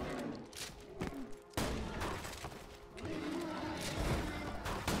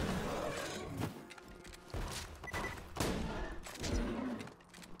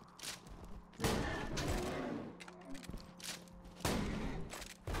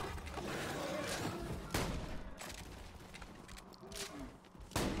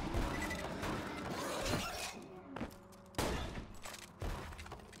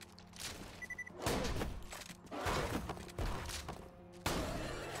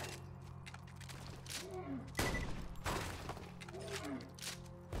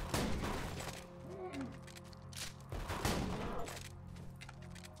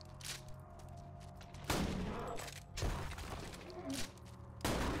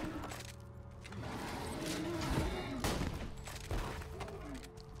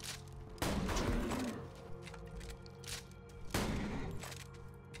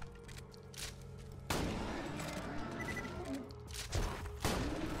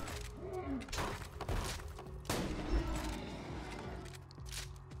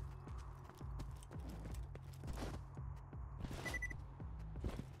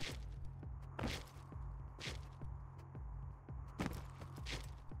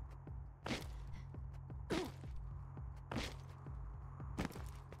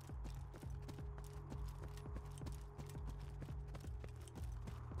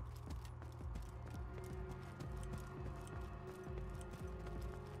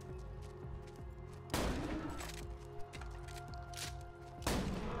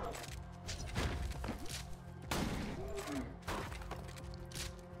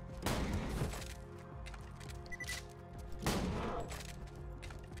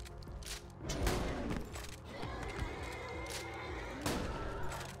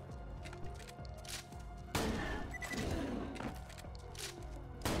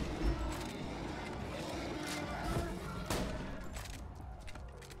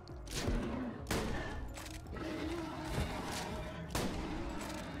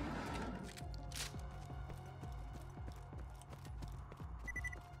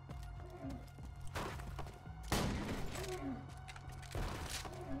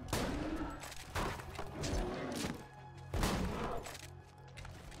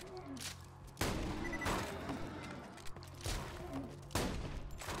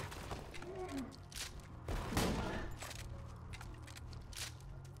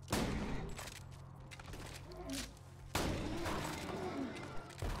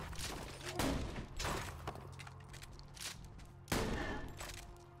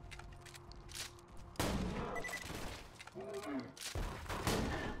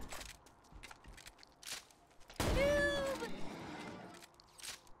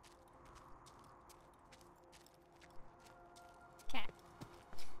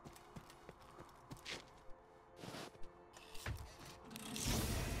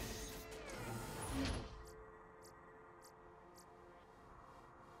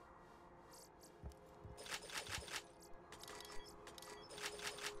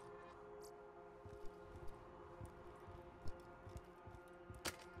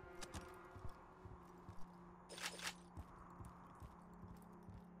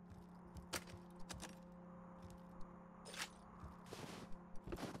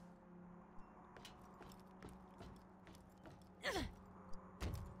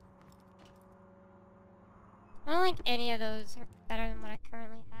 I don't think any of those are better than what I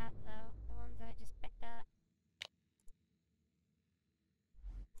currently have, though. The ones that I just picked up.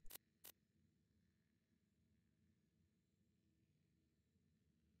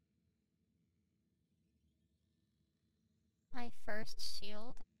 My first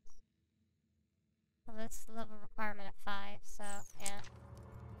shield. Well, that's the level requirement at 5, so, yeah.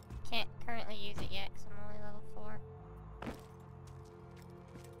 can't currently use it yet because I'm only level 4.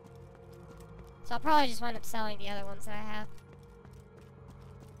 So I'll probably just wind up selling the other ones that I have.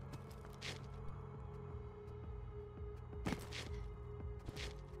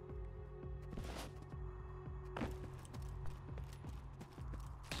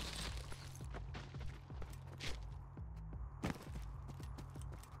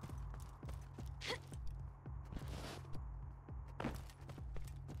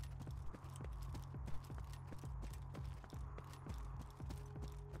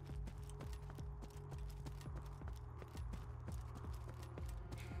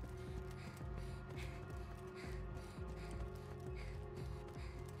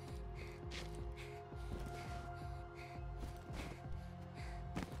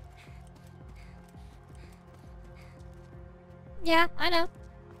 Yeah, I know.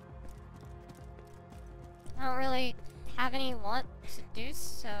 I don't really have any want to do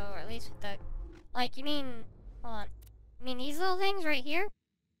so, or at least with the... Like, you mean... Hold on. You mean these little things right here?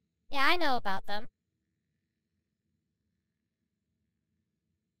 Yeah, I know about them.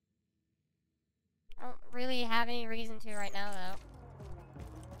 I don't really have any reason to right now, though.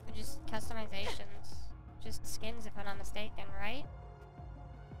 They're just customizations. Just skins, if I'm not mistaken, right?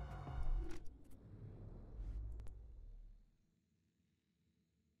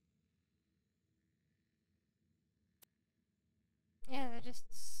 Yeah, they're just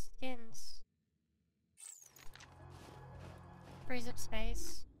skins. Freeze up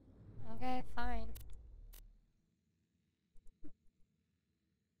space. Okay, fine.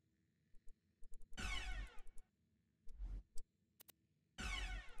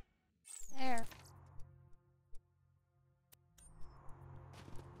 There.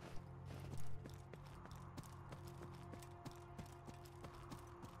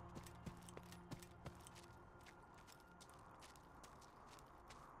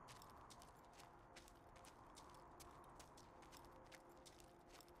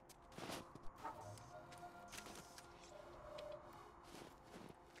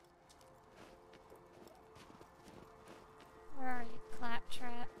 Where are you,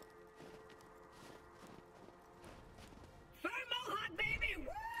 Claptrap? Fur Mohawk, baby!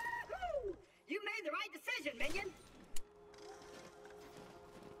 Woohoo! You made the right decision, minion.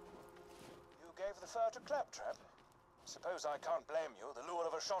 You gave the fur to Claptrap? Suppose I can't blame you. The lure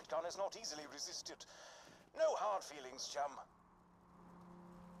of a shotgun is not easily resisted. No hard feelings, chum.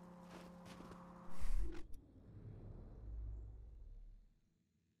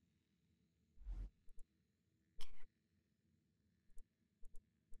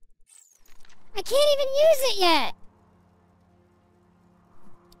 I can't even use it yet!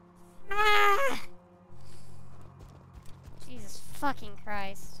 Ah! Jesus fucking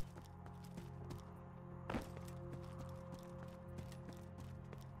Christ.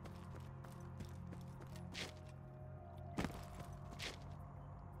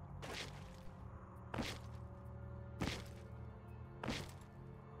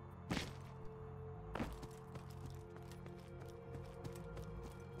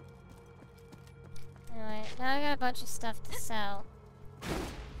 Anyway, now I got a bunch of stuff to sell.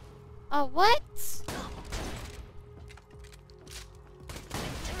 Oh, what?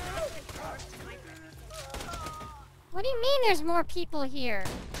 What do you mean there's more people here?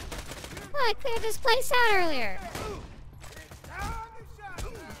 Oh, I cleared this place out earlier. Oh,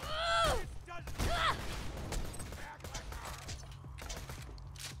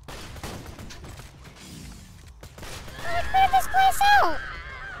 I cleared this place out.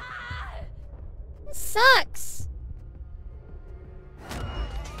 This sucks.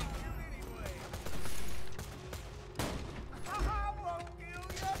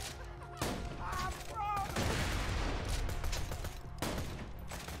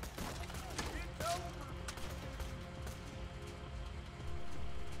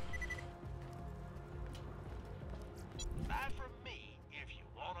 Buy from me if you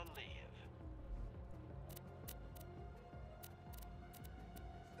want to live.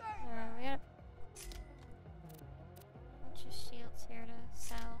 We got a bunch of shields here to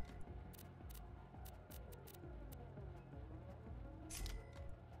sell.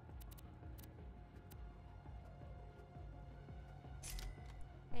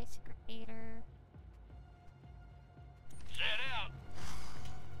 Basic repeater. Set out.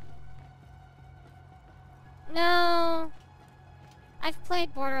 No. I've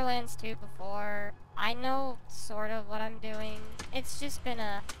played Borderlands 2 before. I know sort of what I'm doing. It's just been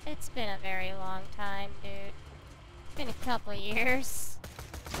a very long time, dude. It's been a couple years.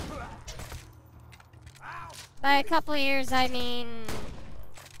 By a couple years, I mean,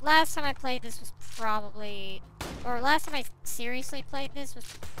 last time I played this was probably, or last time I seriously played this was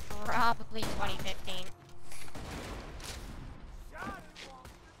probably 2015.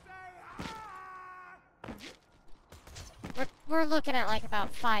 We're looking at like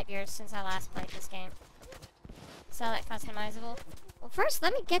about 5 years since I last played this game. Sell it customizable. Well, first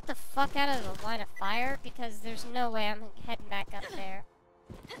let me get the fuck out of the line of fire because there's no way I'm heading back up there.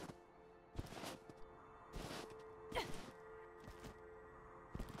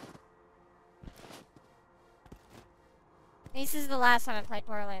 This is the last time I played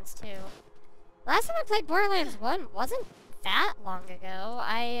Borderlands 2. Last time I played Borderlands 1 wasn't that long ago.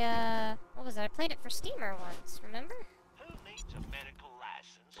 What was it? I played it for Steamer once, remember? Who needs a medical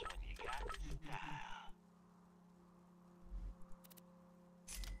license when you got style?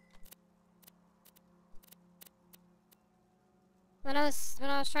 When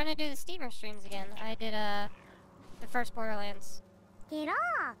I was trying to do the Steamer streams again, I did, the first Borderlands. Get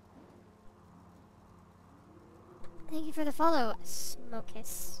off! Thank you for the follow,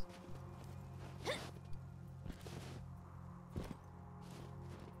 Smokus.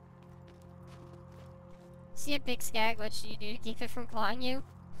 See a big skag, what should you do to keep it from clawing you?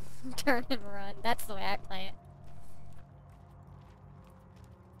 Turn and run. That's the way I play it.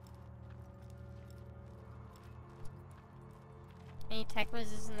 Any tech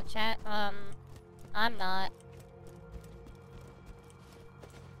whizzes in the chat? I'm not.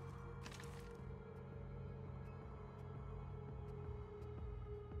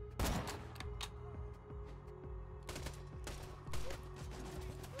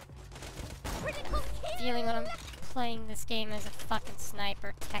 Feeling when I'm playing this game as a fucking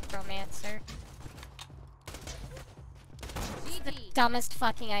sniper techromancer. It's the dumbest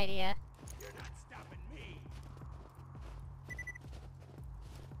fucking idea. You're not stopping me.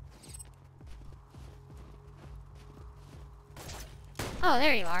 Oh,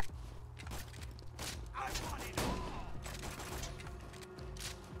 there you are. I want it all.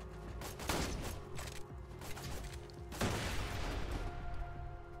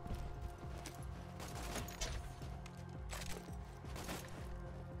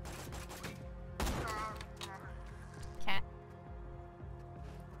 Cat.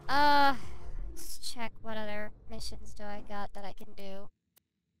 Let's check what other missions do I got that I can do.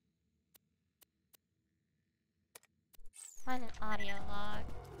 Find an audio log.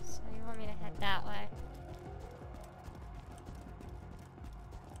 So you want me to head that way.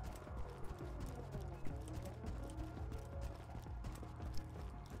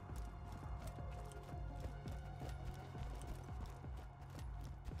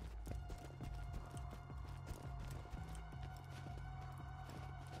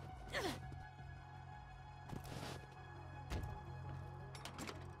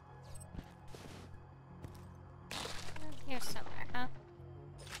 Here somewhere, huh?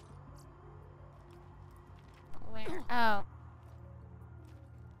 Where? Oh.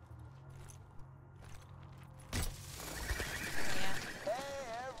 Hey,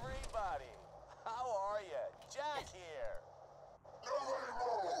 everybody! How are you? Jack here.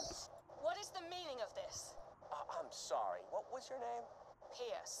 What is the meaning of this? I'm sorry. What was your name?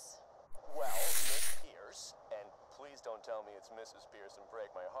 Pierce. Well, Miss Pierce, and please don't tell me it's Mrs. Pierce and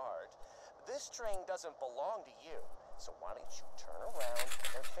break my heart. This train doesn't belong to you, so why don't you turn around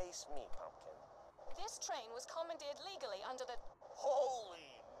and face me, Pumpkin? This train was commandeered legally under the...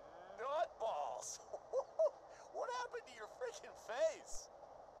 Holy nutballs! What happened to your freaking face?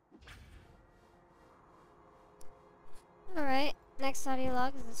 Alright, next audio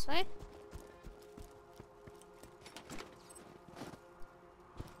log is this way.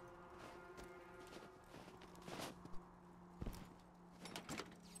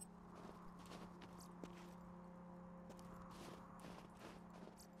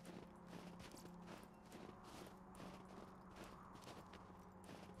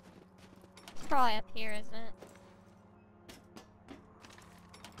 It's probably up here, isn't it?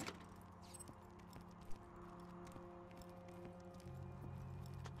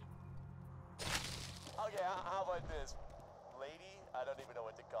 Okay, how about this? Lady, I don't even know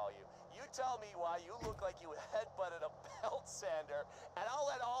what to call you. You tell me why you look like you headbutted a belt sander, and I'll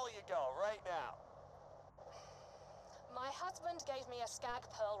let all of you go right now. My husband gave me a skag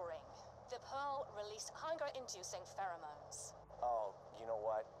pearl ring. The pearl released hunger-inducing pheromones. Oh, you know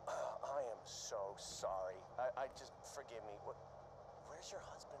what? I am so sorry. I just, forgive me. Where's your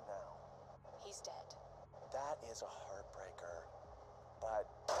husband now? He's dead. That is a heartbreaker. But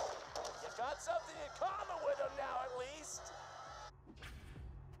you've got something in common with him now, at least.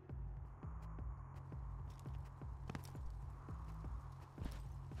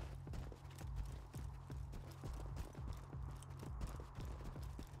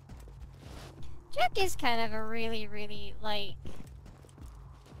 Jack is kind of a really, like...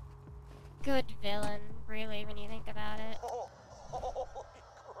 good villain, really, when you think about it. Oh, holy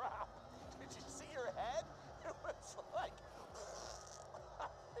crap! Did you see your head? It was like...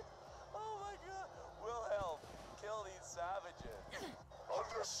 Oh my god! Wilhelm, kill these savages.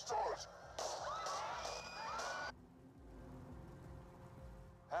 Understood!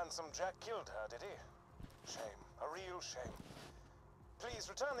 Handsome Jack killed her, did he? Shame. A real shame. Please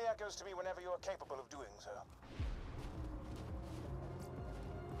return the echoes to me whenever you are capable of doing so.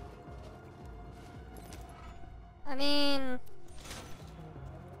 I mean...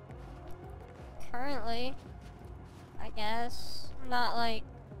 currently, I guess. I'm not, like,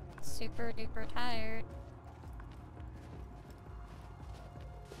 super duper tired.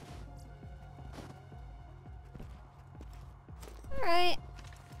 Alright.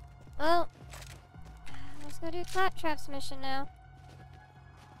 Well, let's go do Claptrap's mission now.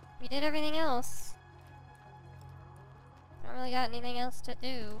 We did everything else. I don't really got anything else to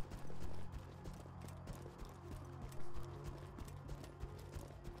do.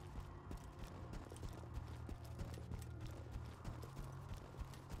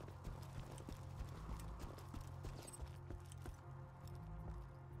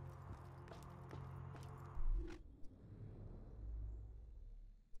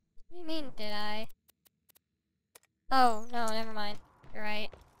 What do you mean, did I? Oh, no, never mind. You're right.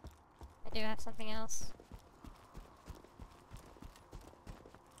 I do have something else.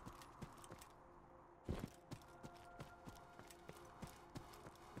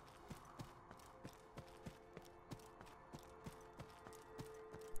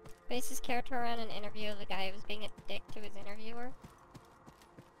 Base his character around an interview of the guy who was being a dick to his interviewer.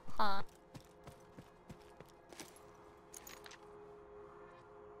 Huh.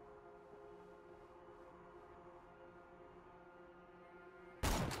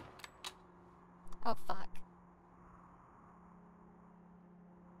 Oh, fuck.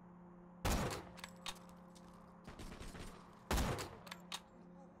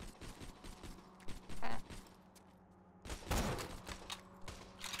 Crap.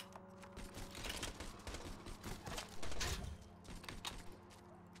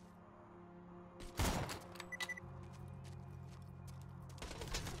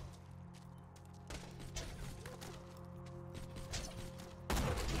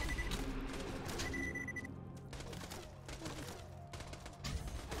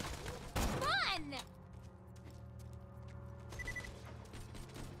 Fun!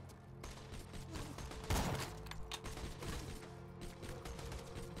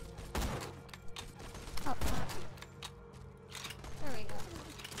 Oh, fuck. There we go.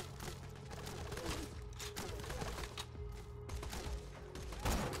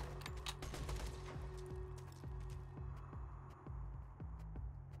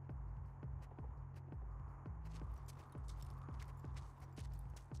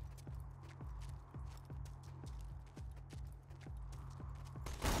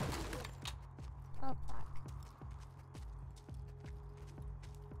 Oh, fuck.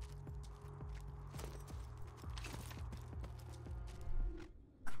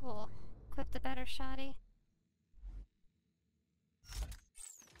 Cool. Equip the better shoddy.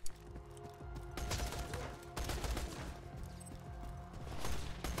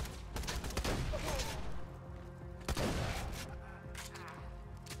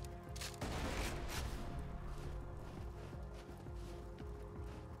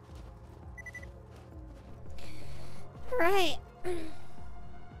 Right.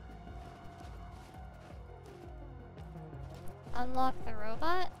 Unlock the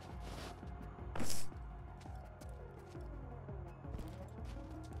robot?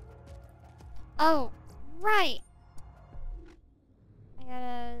 Oh, right! I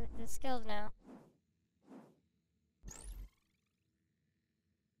got the skills now.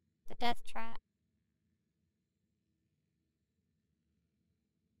 The death trap.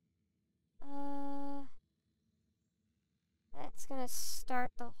 That's gonna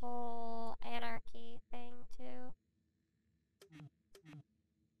start the whole anarchy thing, too.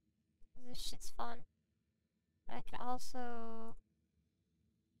 This shit's fun. But I could also...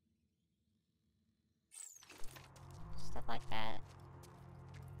 stuff like that.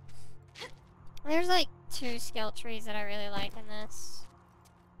 There's like 2 skill trees that I really like in this.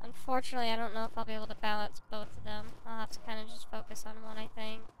 Unfortunately, I don't know if I'll be able to balance both of them. I'll have to kind of just focus on one, I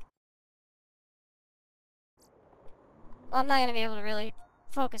think. Well, I'm not going to be able to really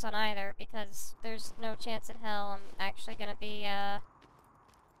focus on either, because there's no chance in hell I'm actually going to be,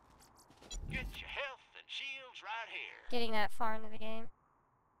 Get your health and shields right here. getting that far into the game.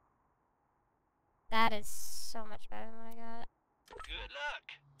 That is so much better than what I got. Good luck.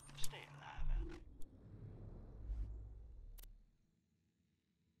 Stay alive out there.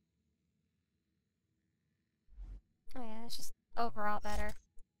 Oh yeah, it's just overall better.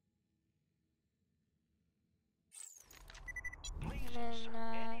 Please And then, insert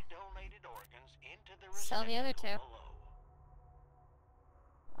any donated organs into the sell the other two. receptacle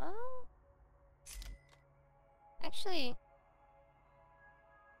below. Well, actually,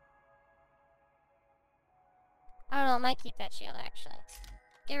 I don't know, I might keep that shield, actually.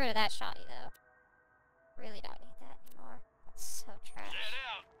 Get rid of that shotty, though. Really don't need that anymore. That's so trash. Set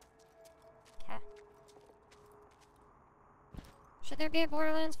out. Okay. Should there be a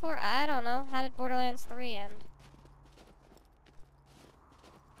Borderlands 4? I don't know. How did Borderlands 3 end?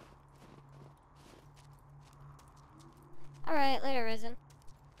 Alright, later, Risen.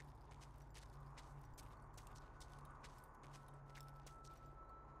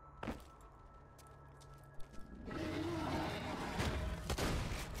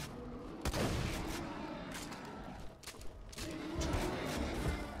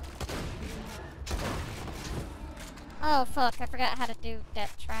 Oh fuck, I forgot how to do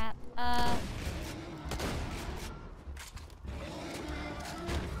Death Trap. Oh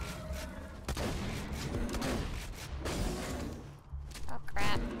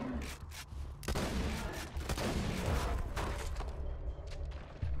crap.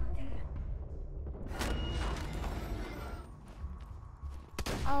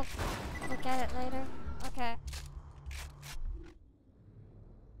 I'll look at it later. Okay.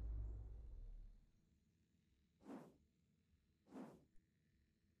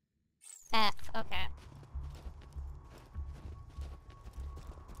 F, okay.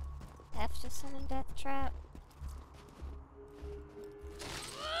 F just summon Death Trap.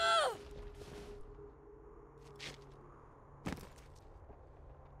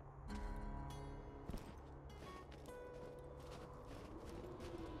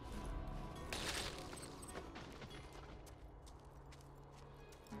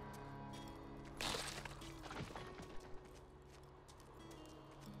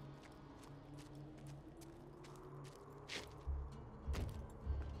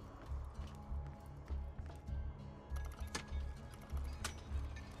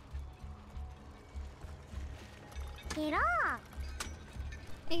 Get off!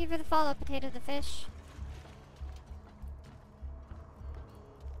 Thank you for the follow, Potato the Fish.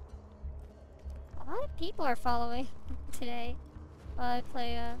 A lot of people are following today while I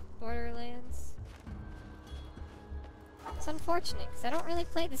play Borderlands. It's unfortunate, because I don't really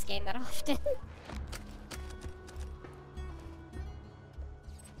play this game that often.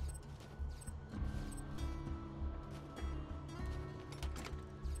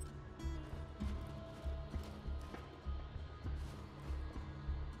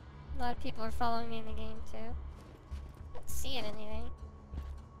 A lot of people are following me in the game, too. Not seeing anything.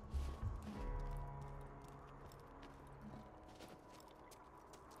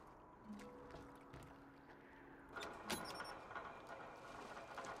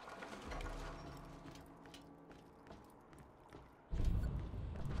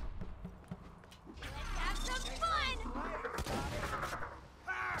 Have some fun!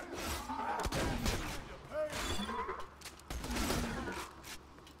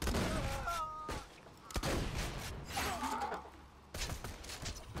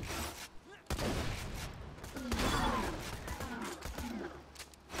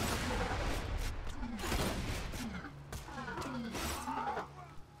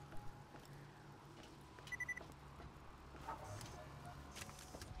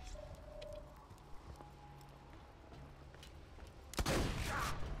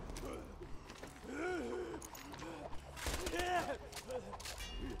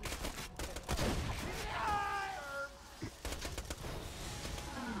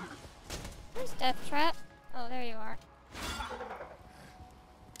 Where's Death Trap? Oh, there you are.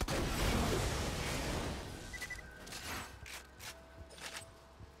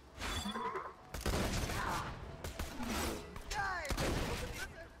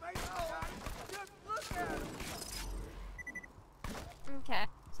 Okay,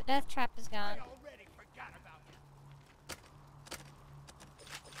 so Death Trap is gone.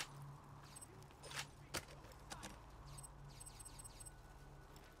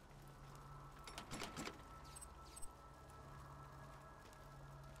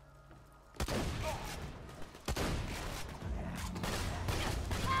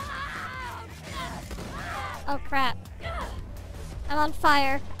 Oh crap. I'm on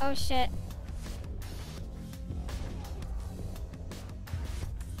fire. Oh shit.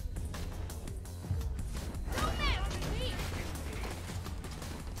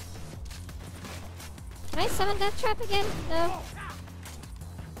 Can I summon Death Trap again? No.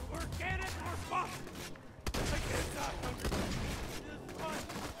 We're getting our spot.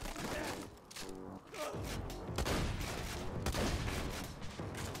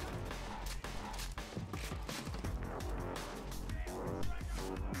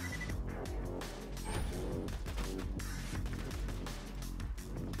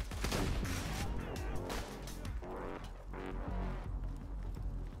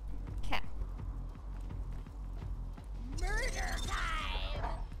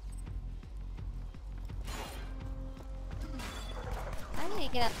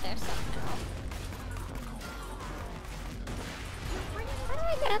 get up there somehow. How do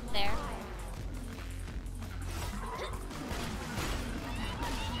I get up there?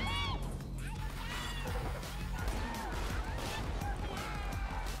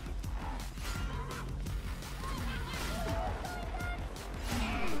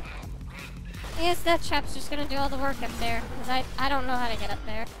 I guess that chap's just gonna do all the work up there, because I don't know how to get up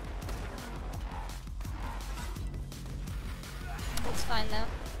there. It's fine though.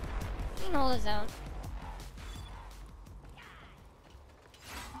 You can hold his own.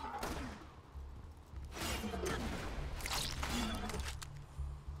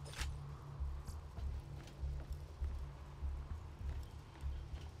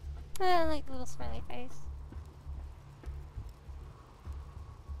 I like the little smiley face.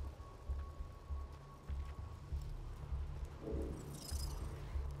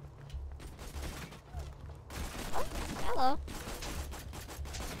 Oh, hello.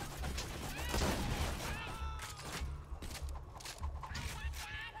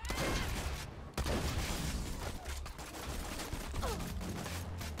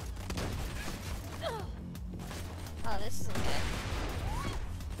 Oh, this isn't good.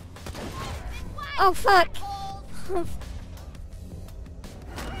 Oh, fuck!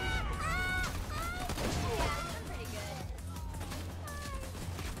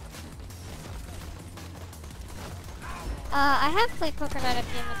 I have played Poker Night at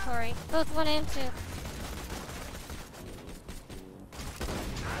the inventory. Both 1 and 2.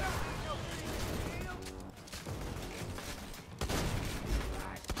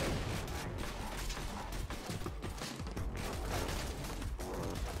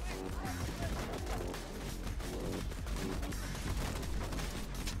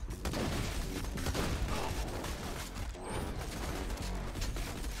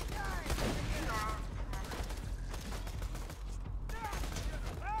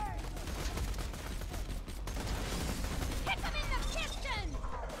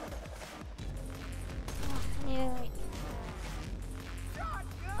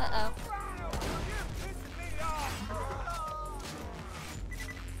 Uh-oh.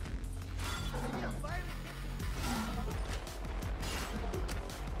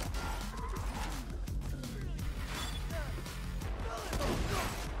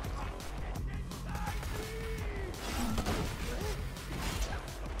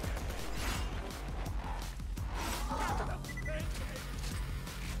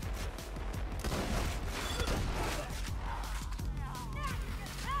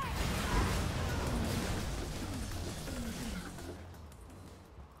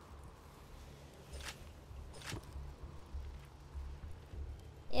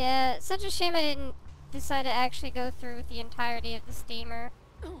 Yeah, it's such a shame I didn't decide to actually go through with the entirety of the steamer.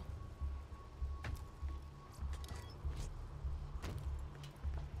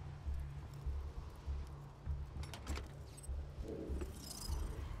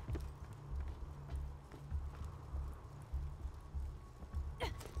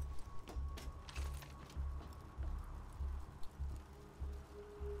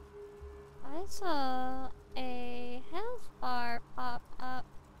 I saw a health bar pop up.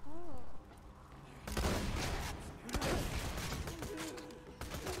 Oh.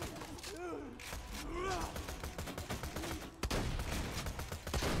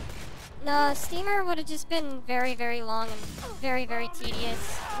 No, steamer would have just been very, very long and very, very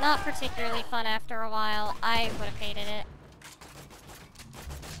tedious. Not particularly fun after a while. I would have hated it.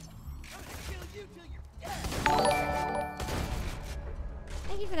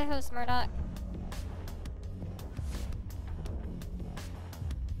 Thank you for the host, Murdoch.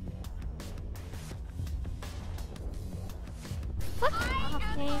 Fuck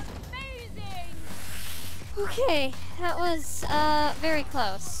off me. Okay, that was, very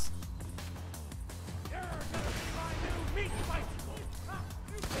close.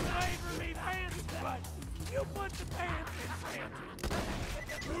 You put the pants in,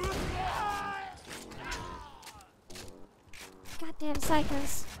 Goddamn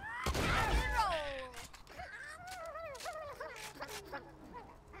psychos.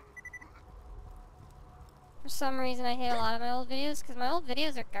 For some reason I hate a lot of my old videos, because my old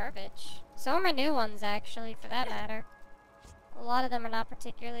videos are garbage. So are my new ones, actually, for that matter. A lot of them are not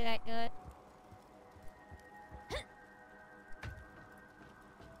particularly that good.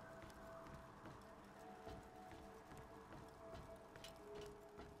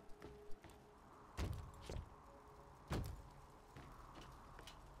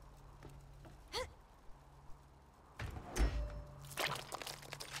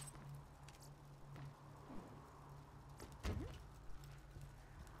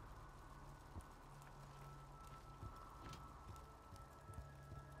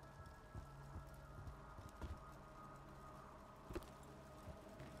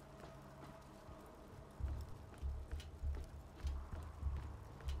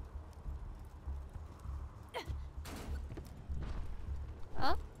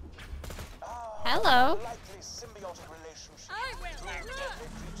 Hello. Likely symbiotic relationship. I will. Two deadly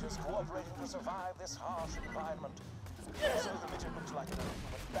creatures cooperating to survive this harsh environment. So the midget looks like a human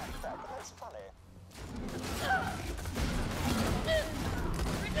backpack, but that's funny.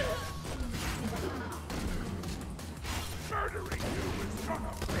 Murdering you is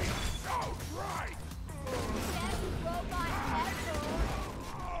gonna be so right! That's robot asshole.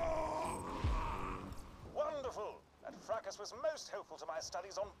 Wonderful! That fracas was most helpful to my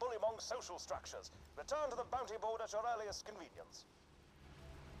studies on Bullymong social structures. Return to the bounty board at your earliest convenience.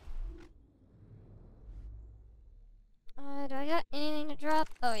 Do I got anything to drop?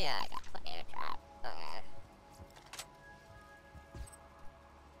 Oh yeah, I got plenty to drop. Okay.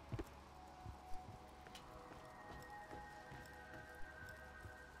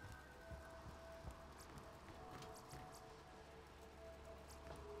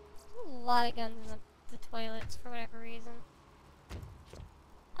 A lot of guns in the toilets for whatever reason.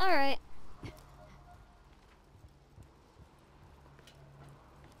 Alright.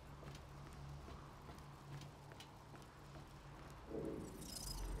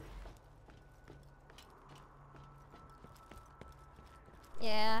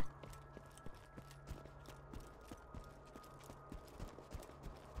 Yeah.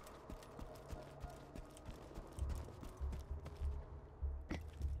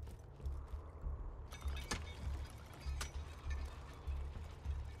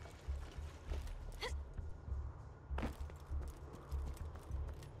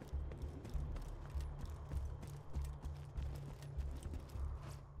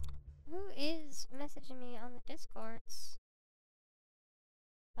 Who is messaging me on the Discords?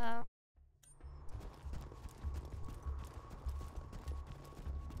 Oh.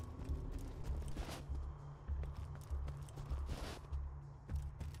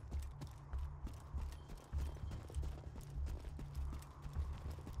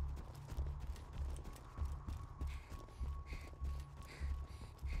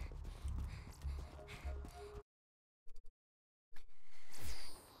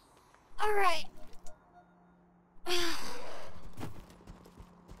 All right.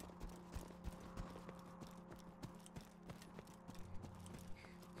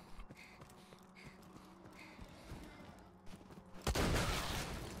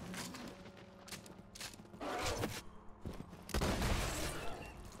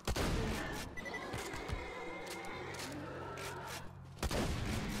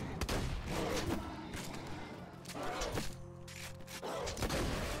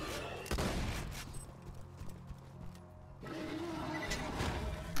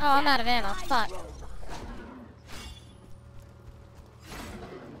 Oh, I'm out of ammo. Fuck.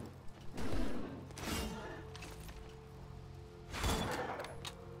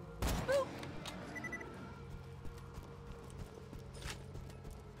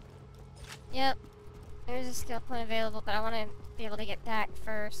 Yep. There's a skill point available, but I want to be able to get back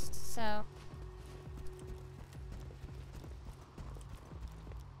first, so...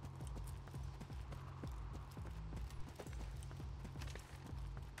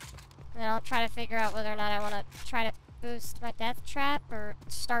 And I'll try to figure out whether or not I want to try to boost my death trap or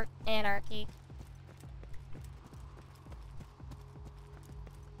start anarchy.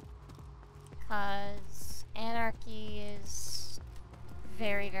 Because anarchy is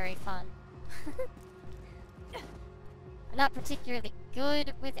very, very fun. I'm not particularly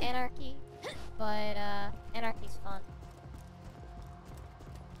good with anarchy, but anarchy's fun.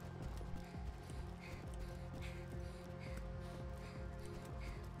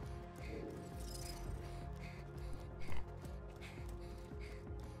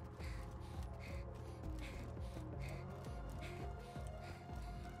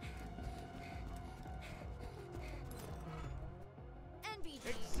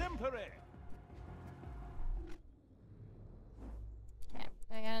 Exemplary! Okay,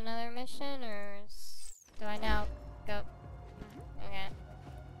 do I got another mission, or do I now go? Okay.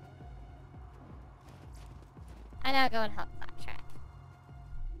 I now go and help Blacktrack.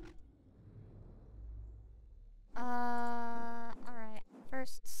 Alright.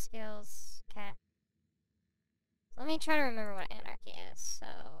 First skills. Okay. Let me try to remember what anarchy is. So,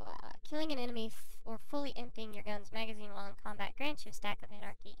 killing an enemy or fully emptying your gun's magazine while in combat grants you a stack of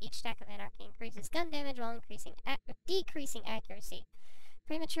anarchy. Each stack of anarchy increases gun damage while decreasing accuracy.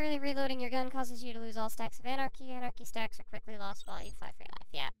 Prematurely reloading your gun causes you to lose all stacks of anarchy. Anarchy stacks are quickly lost while you fight for your life.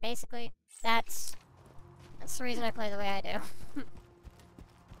 Yeah, basically, that's the reason I play the way I do.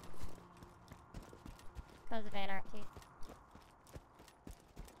 Because of anarchy.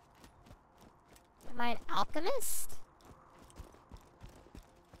 Am I an alchemist?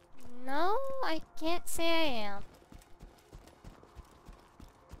 No, I can't say I am.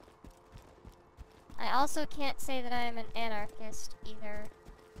 I also can't say that I am an anarchist either.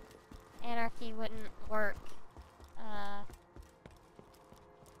 Anarchy wouldn't work,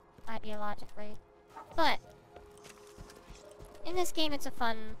 ideologically. But, in this game it's a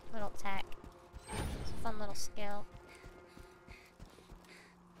fun little tech. It's a fun little skill.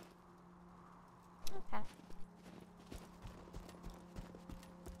 Okay.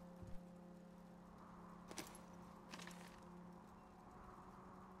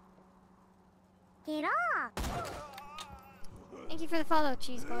 Get off! Thank you for the follow,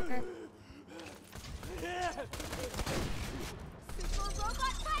 Cheeseburger. Super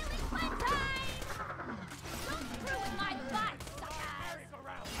robot pilot fun time! Don't ruin my butt, suckers!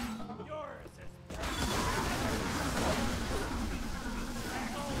 Yours is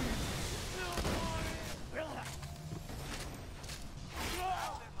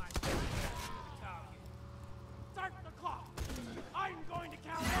start the clock. I'm going to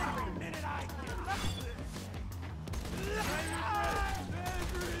count every minute I can.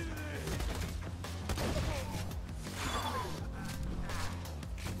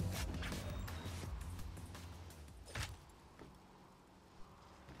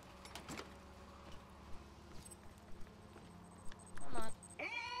 Come on. And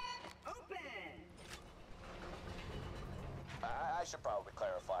open! I should probably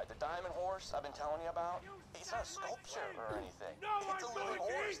clarify. The diamond horse I've been telling you about, it's not a sculpture or anything. No, It's a I'm living going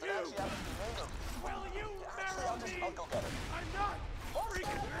to horse eat that you. actually happens to be made of. Will you Actually, marry I'll me? go get her. I'm not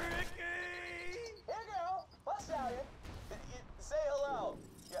freaking Ricky! Here, girl. Mud Stallion. Say hello.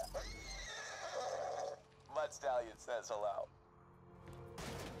 Yeah. Mud Stallion says hello.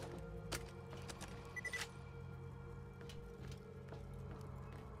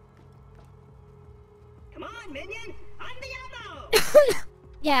 Come on, minion! On the elbow!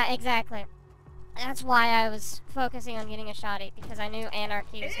 Yeah, exactly. That's why I was focusing on getting a shoddy, because I knew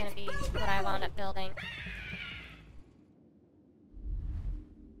anarchy was gonna be what I wound up building.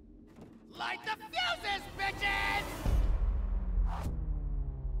 Light the fuses, bitches!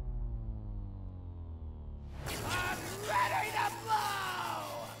 I'm ready to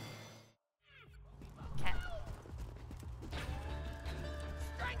blow! Okay.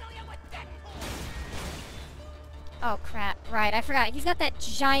 Strangle you with Deadpool! Oh crap, right, I forgot. He's got that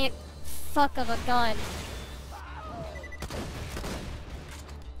giant fuck of a gun.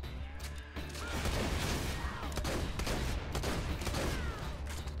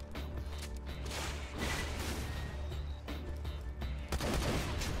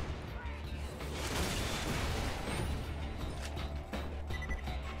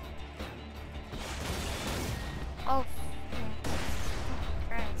 Oh,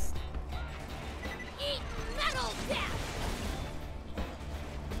 Christ. Eat metal death!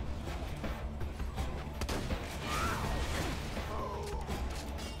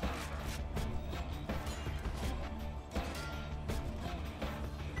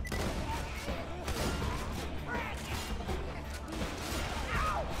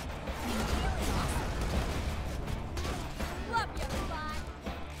 Love you, bud!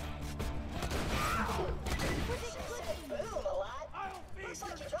 Boom, a lot. I'll feed Looks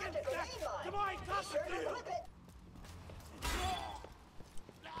like your you dropped a kids grenade back to mine. my Be top sure to of flip it.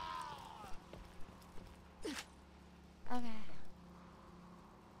 Okay.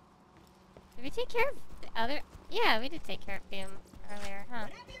 Did we take care of the other? Yeah, we did take care of Doom earlier, huh?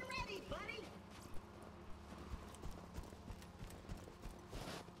 Whenever you're ready, buddy.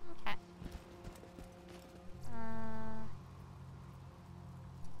 Okay.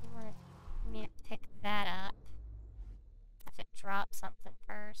 You wanted me to pick that up. Have to drop something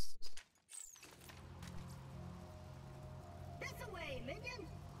first. This away, minion.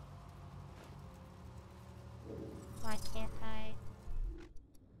 Why can't I?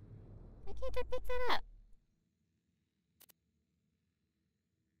 Why can't I pick that up?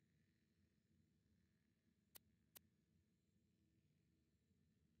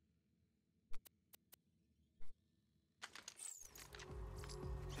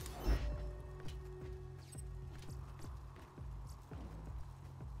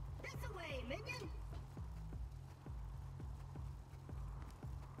 This away, minion.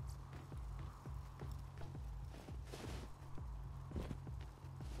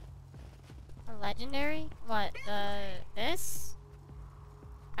 A legendary? What, this?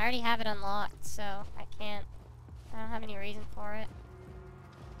 I already have it unlocked, so I can't. I don't have any reason for it.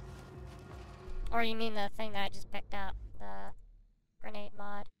 Or you mean the thing that I just picked up? The grenade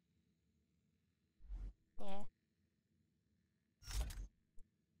mod? Yeah.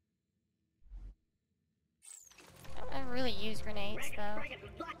 I don't really use grenades, though.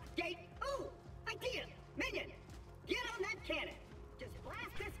 Block gate. Ooh, idea, minion. Get on that cannon. Just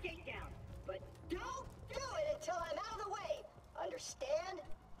blast this gate down, but don't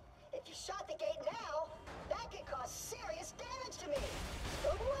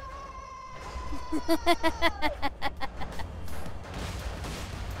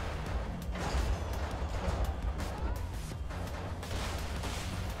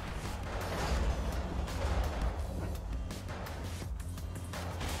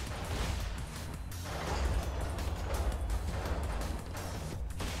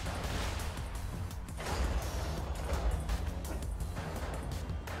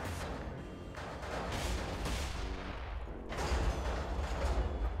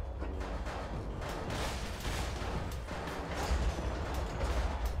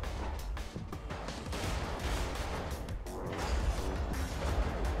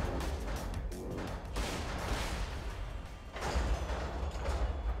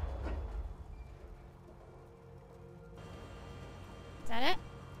Is that it?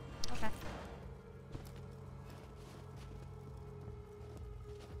 Okay.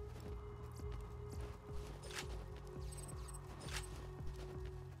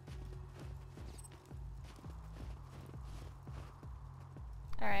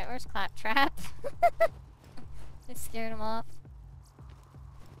 Alright, where's Claptrap? I scared him off.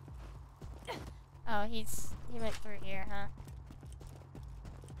 Oh, he went through here, huh?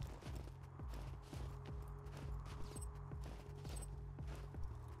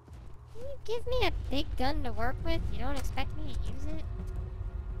 Can you give me a big gun to work with? You don't expect me to use it?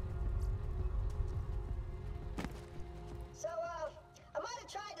 So, I might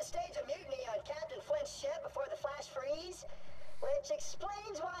have tried to stage a mutiny on Captain Flint's ship before the flash freeze, which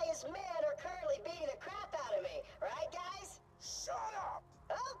explains why his men are currently beating the crap out of me. Right, guys? Shut up!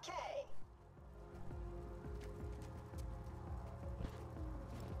 Okay.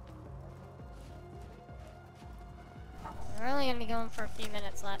 We're only gonna be going for a few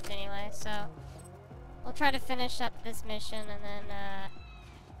minutes left anyway, so we'll try to finish up this mission and then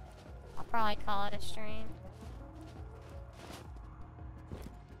I'll probably call it a stream.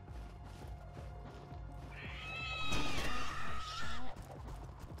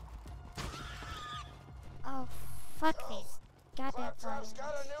 Oh, fuck these goddamn Claptrap's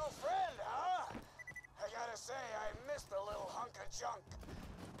got a flyers. new friend, huh? I gotta say, I missed the little hunk of junk.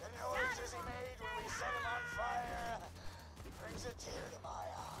 The noises he made when we set him on fire brings a tear to my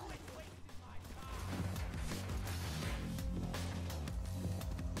eye.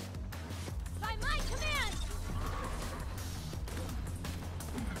 By my command!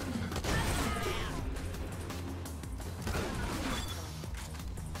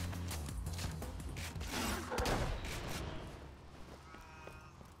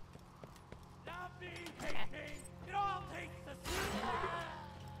 It all takes the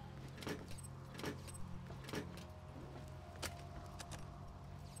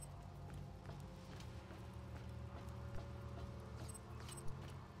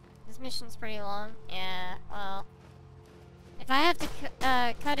This mission's pretty long. Yeah, well, if I have to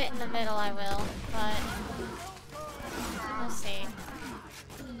cut it in the middle, I will, but we'll see.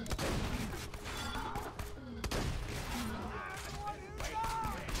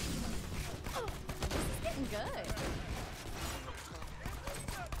 Getting good.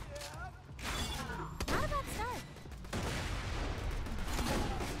 Not a bad start.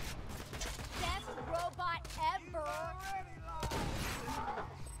 Best robot ever.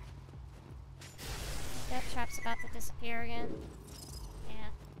 That trap's about to disappear again.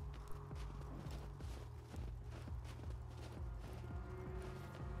 Yeah.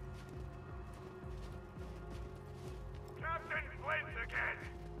 Captain Flint again,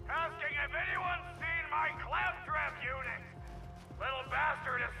 asking if anyone's seen my Claptrap unit. Little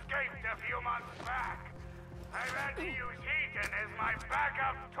bastard escaped a few months back. I've had to use Eaton as my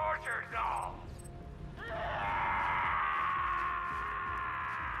backup torture doll.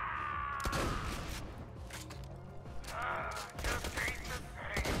 Just ain't the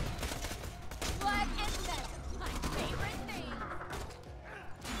same. Blood and metal. My favorite thing.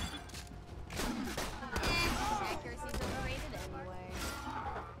 Accuracy's overrated anyway.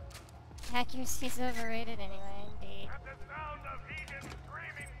 Accuracy's overrated anyway, indeed. At the sound of Eaton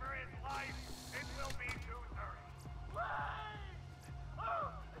screaming for his life, it will be 2:30. Run!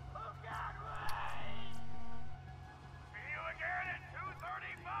 Oh God, run! See you again at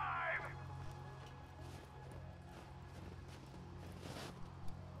 2:35.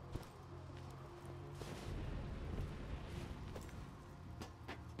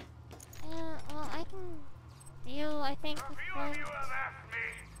 Yeah, well, I can deal, I think, A with few one. of you have asked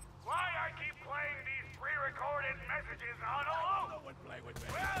me why I keep playing these pre-recorded messages on a loop.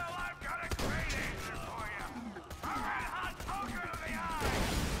 Well, I've got a great answer for you. A red hot poker to the eye.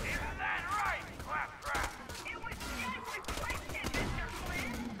 Isn't that right, Claptrap? It was just a question, Mr.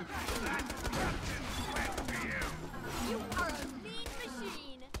 Flynn. That's Captain Flint to you. You are a mean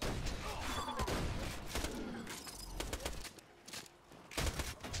machine.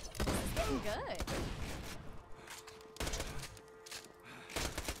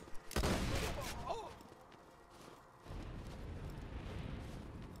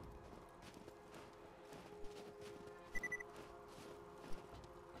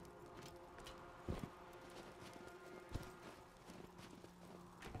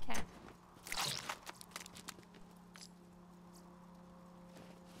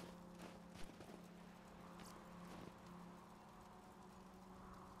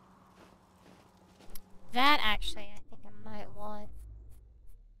 That actually, I think I might want.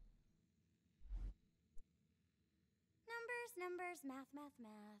 Numbers, math.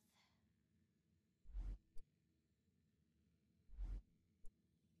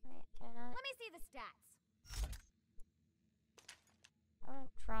 Wait, can I not? Let me see the stats. I want to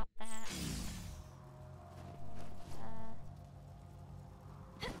drop that.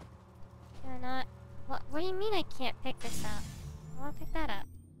 Can I not? What do you mean I can't pick this up? I want to pick that up.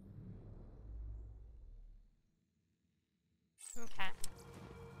 Okay.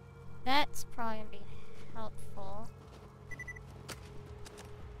 That's probably gonna be helpful.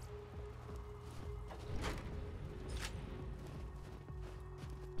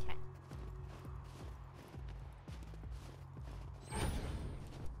 Okay.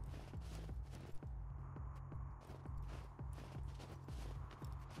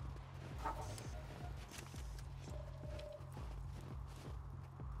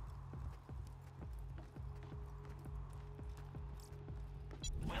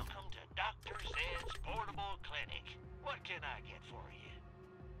 Welcome to Dr. Zed's Portable Clinic. What can I get for you?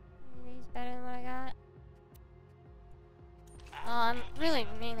 Are these better than what I got? Well, I'm really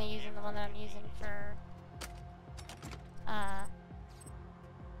mainly using the one that I'm using for,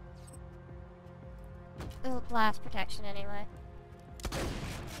 little blast protection anyway.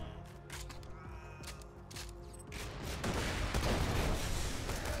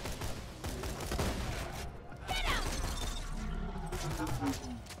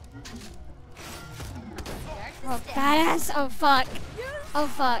 Oh, badass! Oh, fuck! Oh,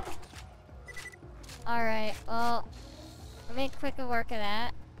 fuck! Alright, well, I'll make quick a work of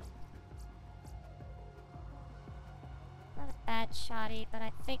that. Not a bad shoddy, but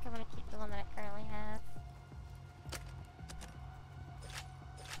I think I'm gonna keep the one that I currently have.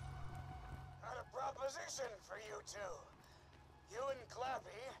 Got a proposition for you two. You and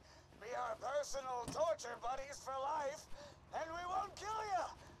Clappy be our personal torture buddies for life, and we won't kill you.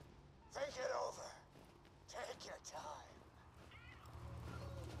 Think it over. Take your time.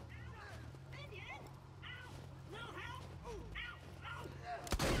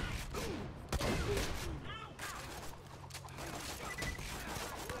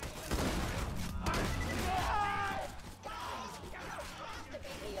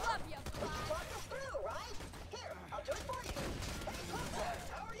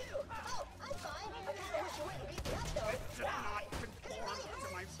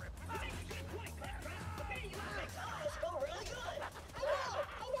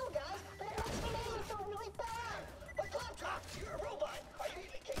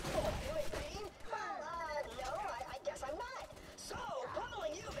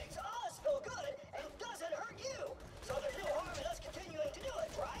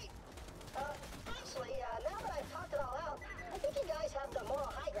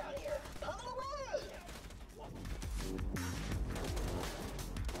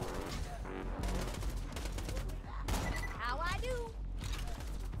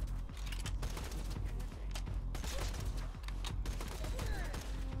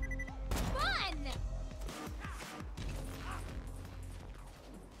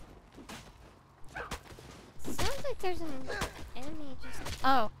 Sounds like there's an enemy just...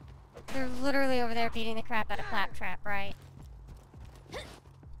 Oh. They're literally over there beating the crap out of Claptrap, right?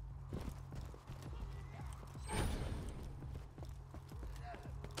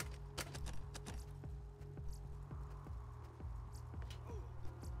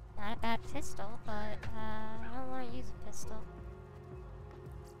 Not a bad pistol, but I don't want to use a pistol.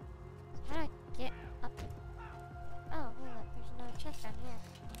 So how do I get up? Oh, hey look, there's another chest down here.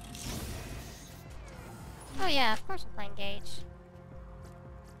 Oh yeah, of course I'm playing Gage.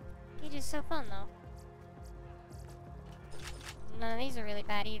 Gage is so fun though. None of these are really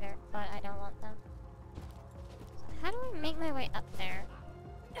bad either, but I don't want them. So how do I make my way up there?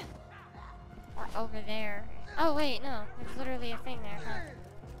 Or over there? Oh wait, no, there's literally a thing there, huh?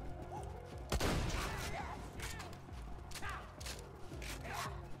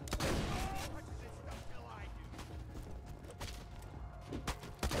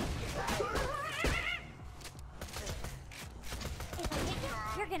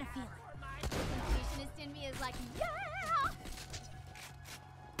 You're gonna feel it. The completionist in me is like, yeah!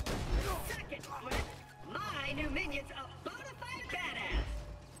 Second, Flint. My new minion's a bona fide badass.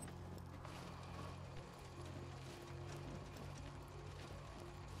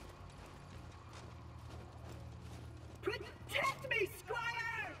 Protect me,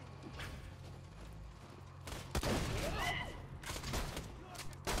 Squire!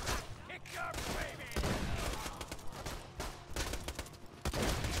 Kick your baby!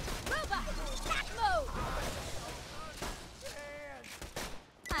 Robot! Attack mode!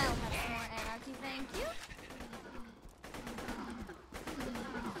 I'll have some more anarchy, thank you.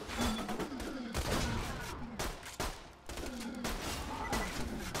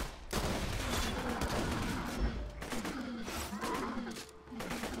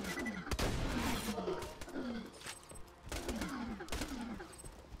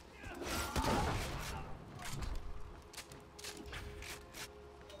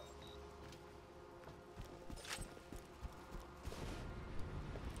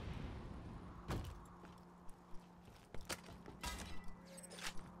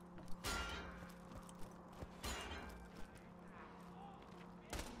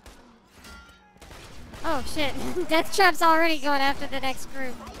 Oh shit, Death Trap's already going after the next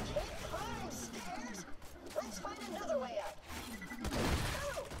group. I can't climb stairs. Let's find another way up.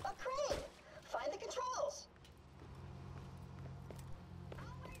 Oh, a crane. Find the controls.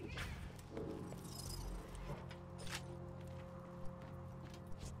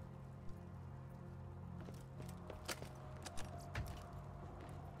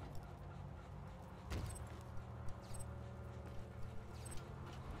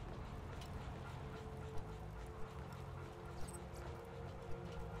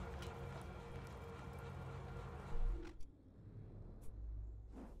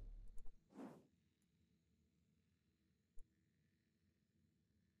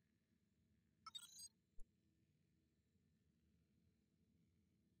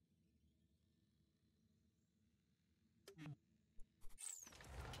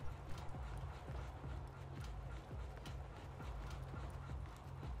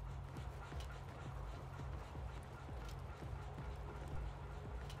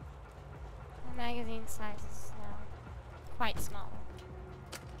 The magazine size is now quite smaller.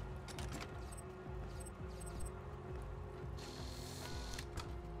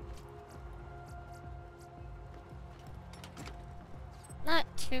 Not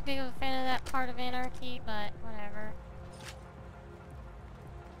too big of a fan of that part of Anarchy, but whatever.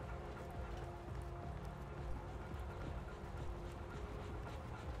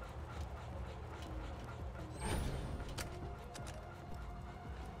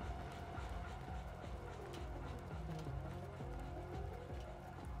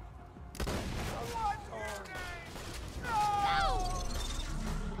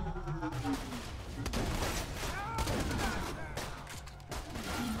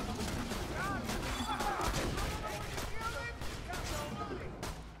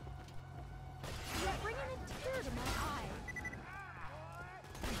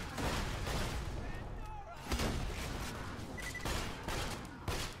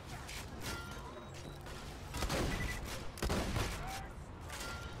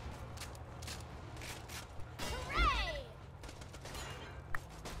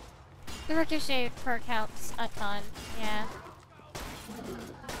 The ricochet perk helps a ton, yeah.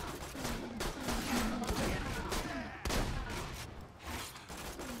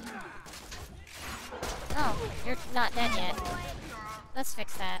 Oh, you're not dead yet. Let's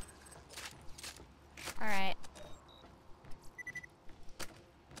fix that. Alright.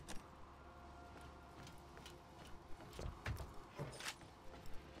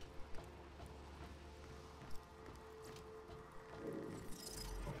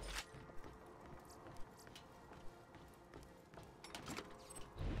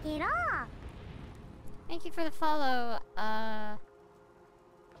 Get off! Thank you for the follow, Art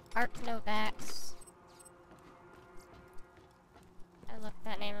Novax. I looked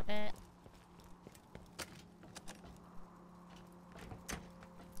that name a bit.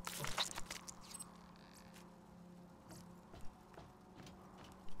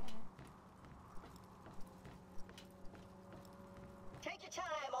 Take your time,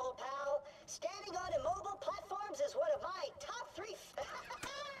 old pal. Standing on immobile platforms is one of my top 3.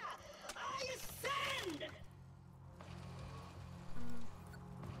 I ascend!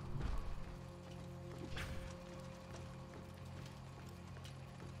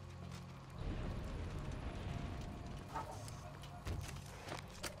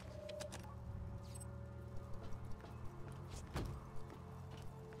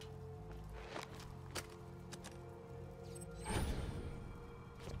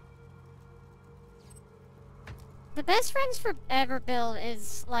 The best friends forever build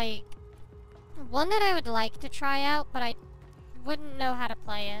is, like, one that I would like to try out, but I wouldn't know how to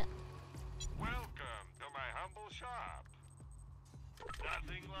play it. Welcome to my humble shop.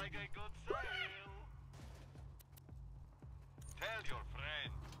 Nothing like a good sale. Tell your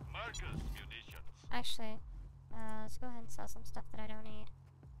friend, Marcus Munitions. Actually, let's go ahead and sell some stuff that I don't need.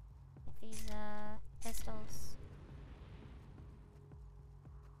 Like these, pistols.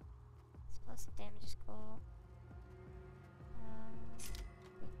 Explosive damage is cool.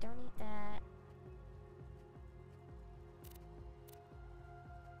 We don't need that.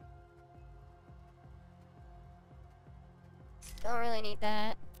 Don't really need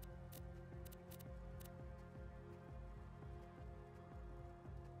that.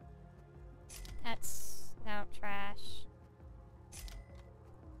 That's now trash.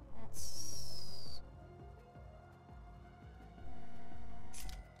 That's...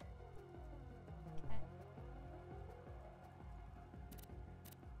 okay.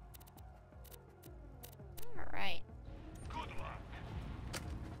 Alright. Good luck.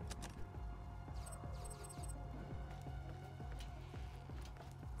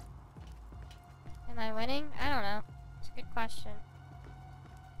 Am I winning? I don't know. It's a good question.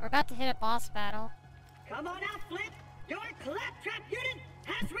 We're about to hit a boss battle. Come on out, Flint! Your claptrap unit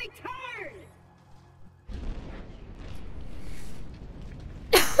has returned!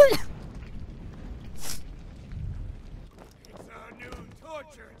 It's our new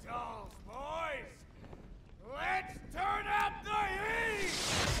torture dolls, boys! Let's turn up the heat!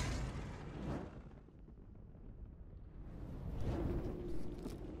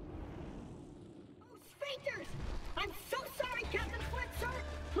 Oh, Sphincters! I'm so sorry, Captain Flint, sir!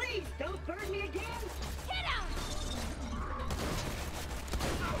 Please, don't burn me again! Hit him!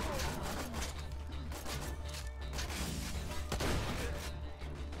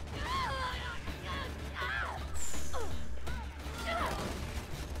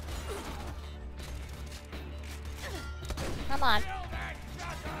 Come on.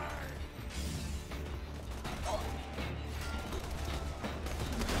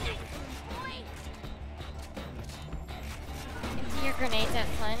 Empty your grenades at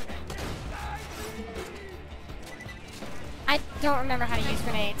Flint. I don't remember how to use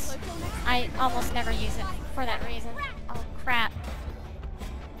grenades. I almost never use it for that reason. Oh crap.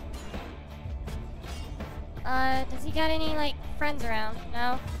 Does he got any, like, friends around?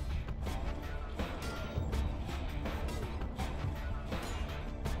 No?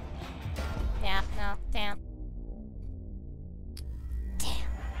 Yeah, no, damn. Damn.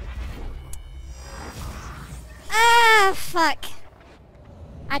 Ah, fuck.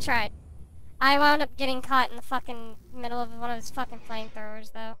 I tried. I wound up getting caught in the fucking middle of one of his fucking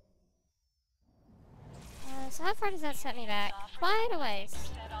flamethrowers, though. So how far does that set me back? Quite a ways.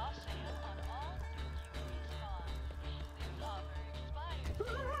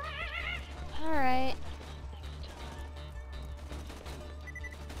 Alright.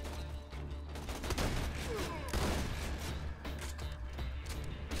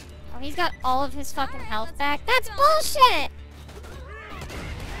 Oh, he's got all of his fucking health back? That's bullshit!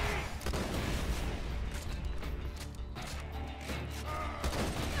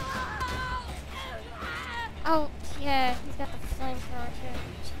 Oh, yeah, he's got the flamethrower too.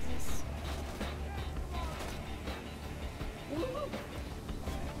 Jesus.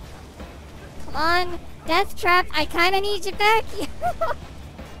 Come on, Death Trap, I kinda need you back. I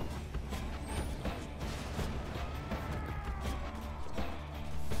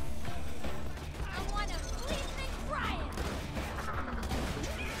wanna bleed and cry it!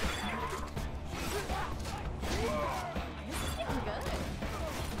 This is getting good.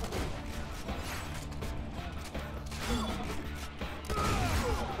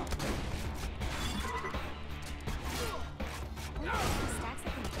 Stacks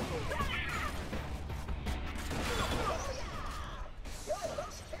up in You're the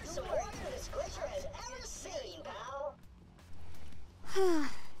most fearsome warrior this glacier has ever seen, pal!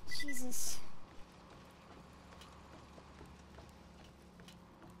 Jesus.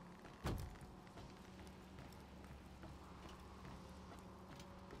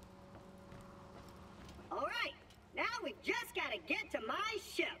 Alright, now we just gotta get to my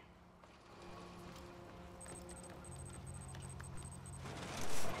ship.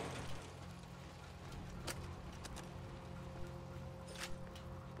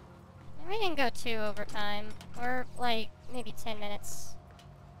 We didn't go too overtime. We're like maybe 10 minutes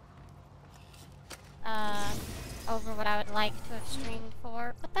over what I would like to have streamed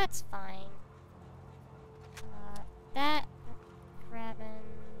for, but that's fine. That grabbing,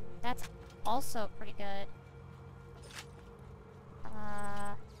 that's also pretty good.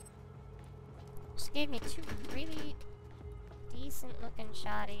 Just gave me two really decent looking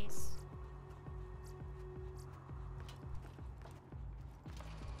shotties.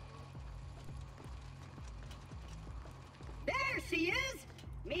 There she is!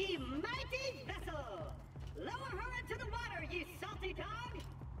 Me mighty vessel! Lower her into the water, you salty dog!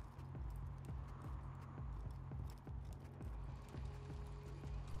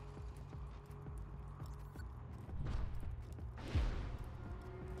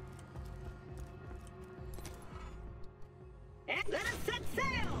 And let us set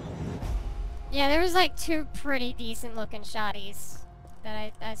sail! Yeah, there was like two pretty decent looking shotties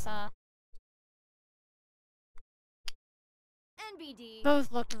that I saw. NBD.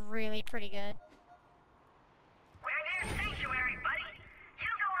 Both looked really pretty good. We're near Sanctuary, buddy. You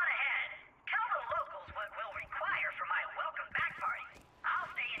go on ahead. Tell the locals what we'll require for my welcome back party. I'll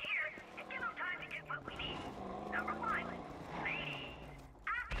stay in here and give them time to get what we need. Number 1, ladies.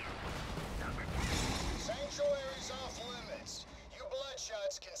 Obvious. Number 2. Sanctuary's off limits. You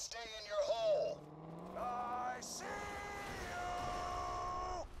bloodshots can stay in your hole. I see you!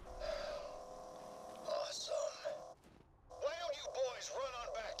 Awesome. Why don't you boys run on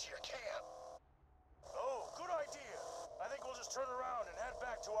back to your camp?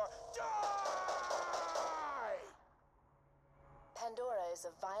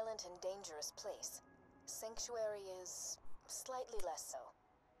 violent and dangerous place. Sanctuary is slightly less so.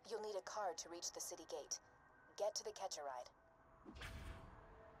 You'll need a card to reach the city gate. Get to the catch-a-ride.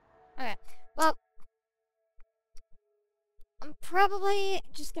 Okay, well, I'm probably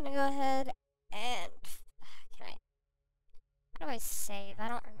just gonna go ahead and... How do I save? I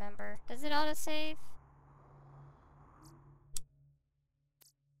don't remember. Does it auto-save?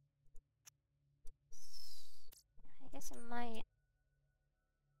 I guess it might.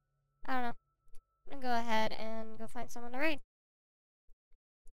 I don't know. I'm gonna go ahead and go find someone to raid.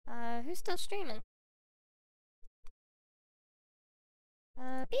 Who's still streaming?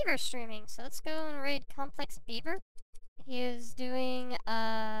 Beaver's streaming, so let's go and raid Complex Beaver. He is doing,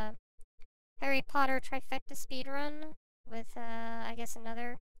 Harry Potter trifecta speedrun with, I guess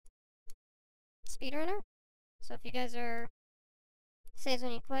another speedrunner. So if you guys are... Saves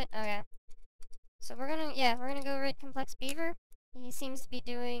when you quit? Okay. So we're gonna go raid Complex Beaver. He seems to be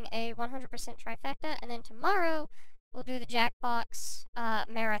doing a 100% trifecta, and then tomorrow we'll do the Jackbox,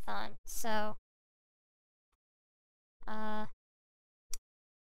 marathon. So,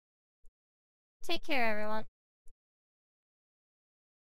 take care, everyone.